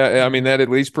you. Yeah, I mean that at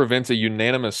least prevents a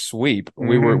unanimous sweep.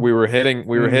 We were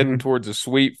heading towards a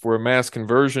sweep for a mass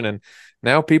conversion, and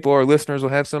now our listeners will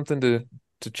have something to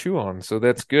chew on. So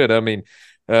that's good. I mean,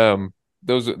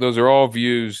 those are all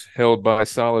views held by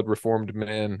solid Reformed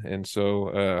men, and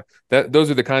so those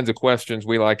are the kinds of questions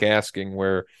we like asking,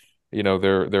 where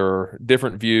there are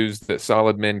different views that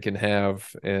solid men can have,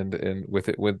 and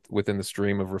within the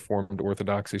stream of Reformed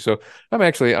orthodoxy. So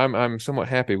I'm somewhat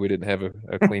happy we didn't have a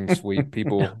clean sweep.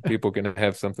 People can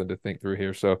have something to think through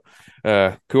here. So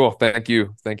cool. Thank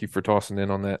you for tossing in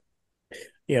on that.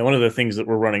 Yeah, one of the things that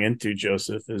we're running into,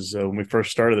 Joseph, is when we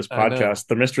first started this podcast,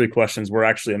 the mystery questions were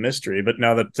actually a mystery. But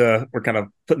now that we're kind of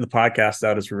putting the podcast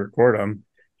out as we record them,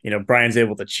 Brian's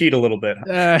able to cheat a little bit.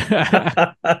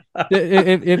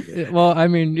 Well, I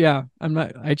mean, yeah,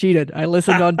 I cheated. I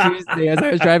listened on Tuesday as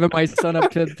I was driving my son up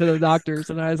to the doctor's,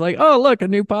 and I was like, oh, look, a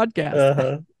new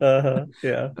podcast.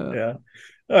 Yeah.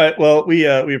 All right. Well, we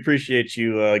appreciate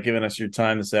you giving us your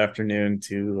time this afternoon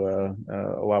to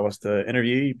allow us to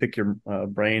interview you, pick your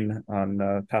brain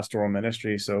on pastoral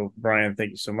ministry. So, Brian, thank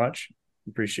you so much.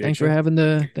 Appreciate thanks you.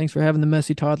 Thanks for having the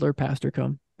messy toddler pastor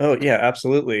come. Oh yeah,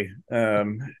 absolutely. I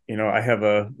have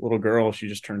a little girl. She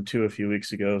just turned 2 a few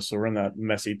weeks ago, so we're in that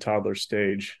messy toddler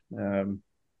stage. So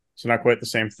not quite the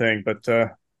same thing, but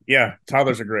yeah,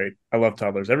 toddlers are great. I love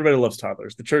toddlers. Everybody loves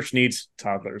toddlers. The church needs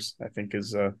toddlers, I think,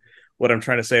 is what I'm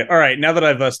trying to say. All right, now that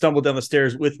I've stumbled down the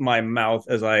stairs with my mouth,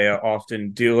 as I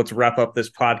often do, let's wrap up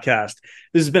this podcast.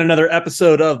 This has been another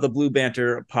episode of the Blue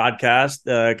Banter podcast,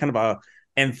 kind of a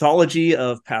anthology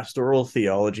of pastoral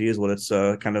theology is what it's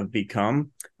kind of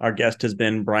become. Our guest has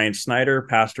been Brian Schneider,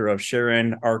 pastor of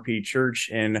Sharon RPC Church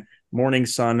in Morning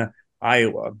Sun,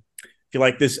 Iowa. If you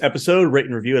like this episode, rate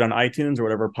and review it on iTunes or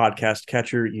whatever podcast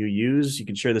catcher you use. You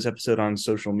can share this episode on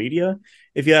social media.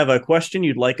 If you have a question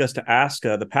you'd like us to ask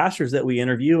the pastors that we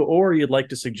interview, or you'd like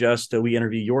to suggest we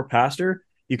interview your pastor,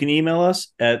 you can email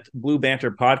us at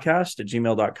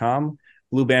bluebanterpodcast@gmail.com.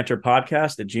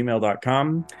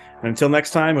 bluebanterpodcast@gmail.com. And until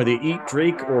next time, whether you eat,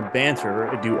 drink, or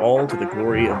banter, do all to the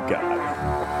glory of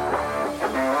God.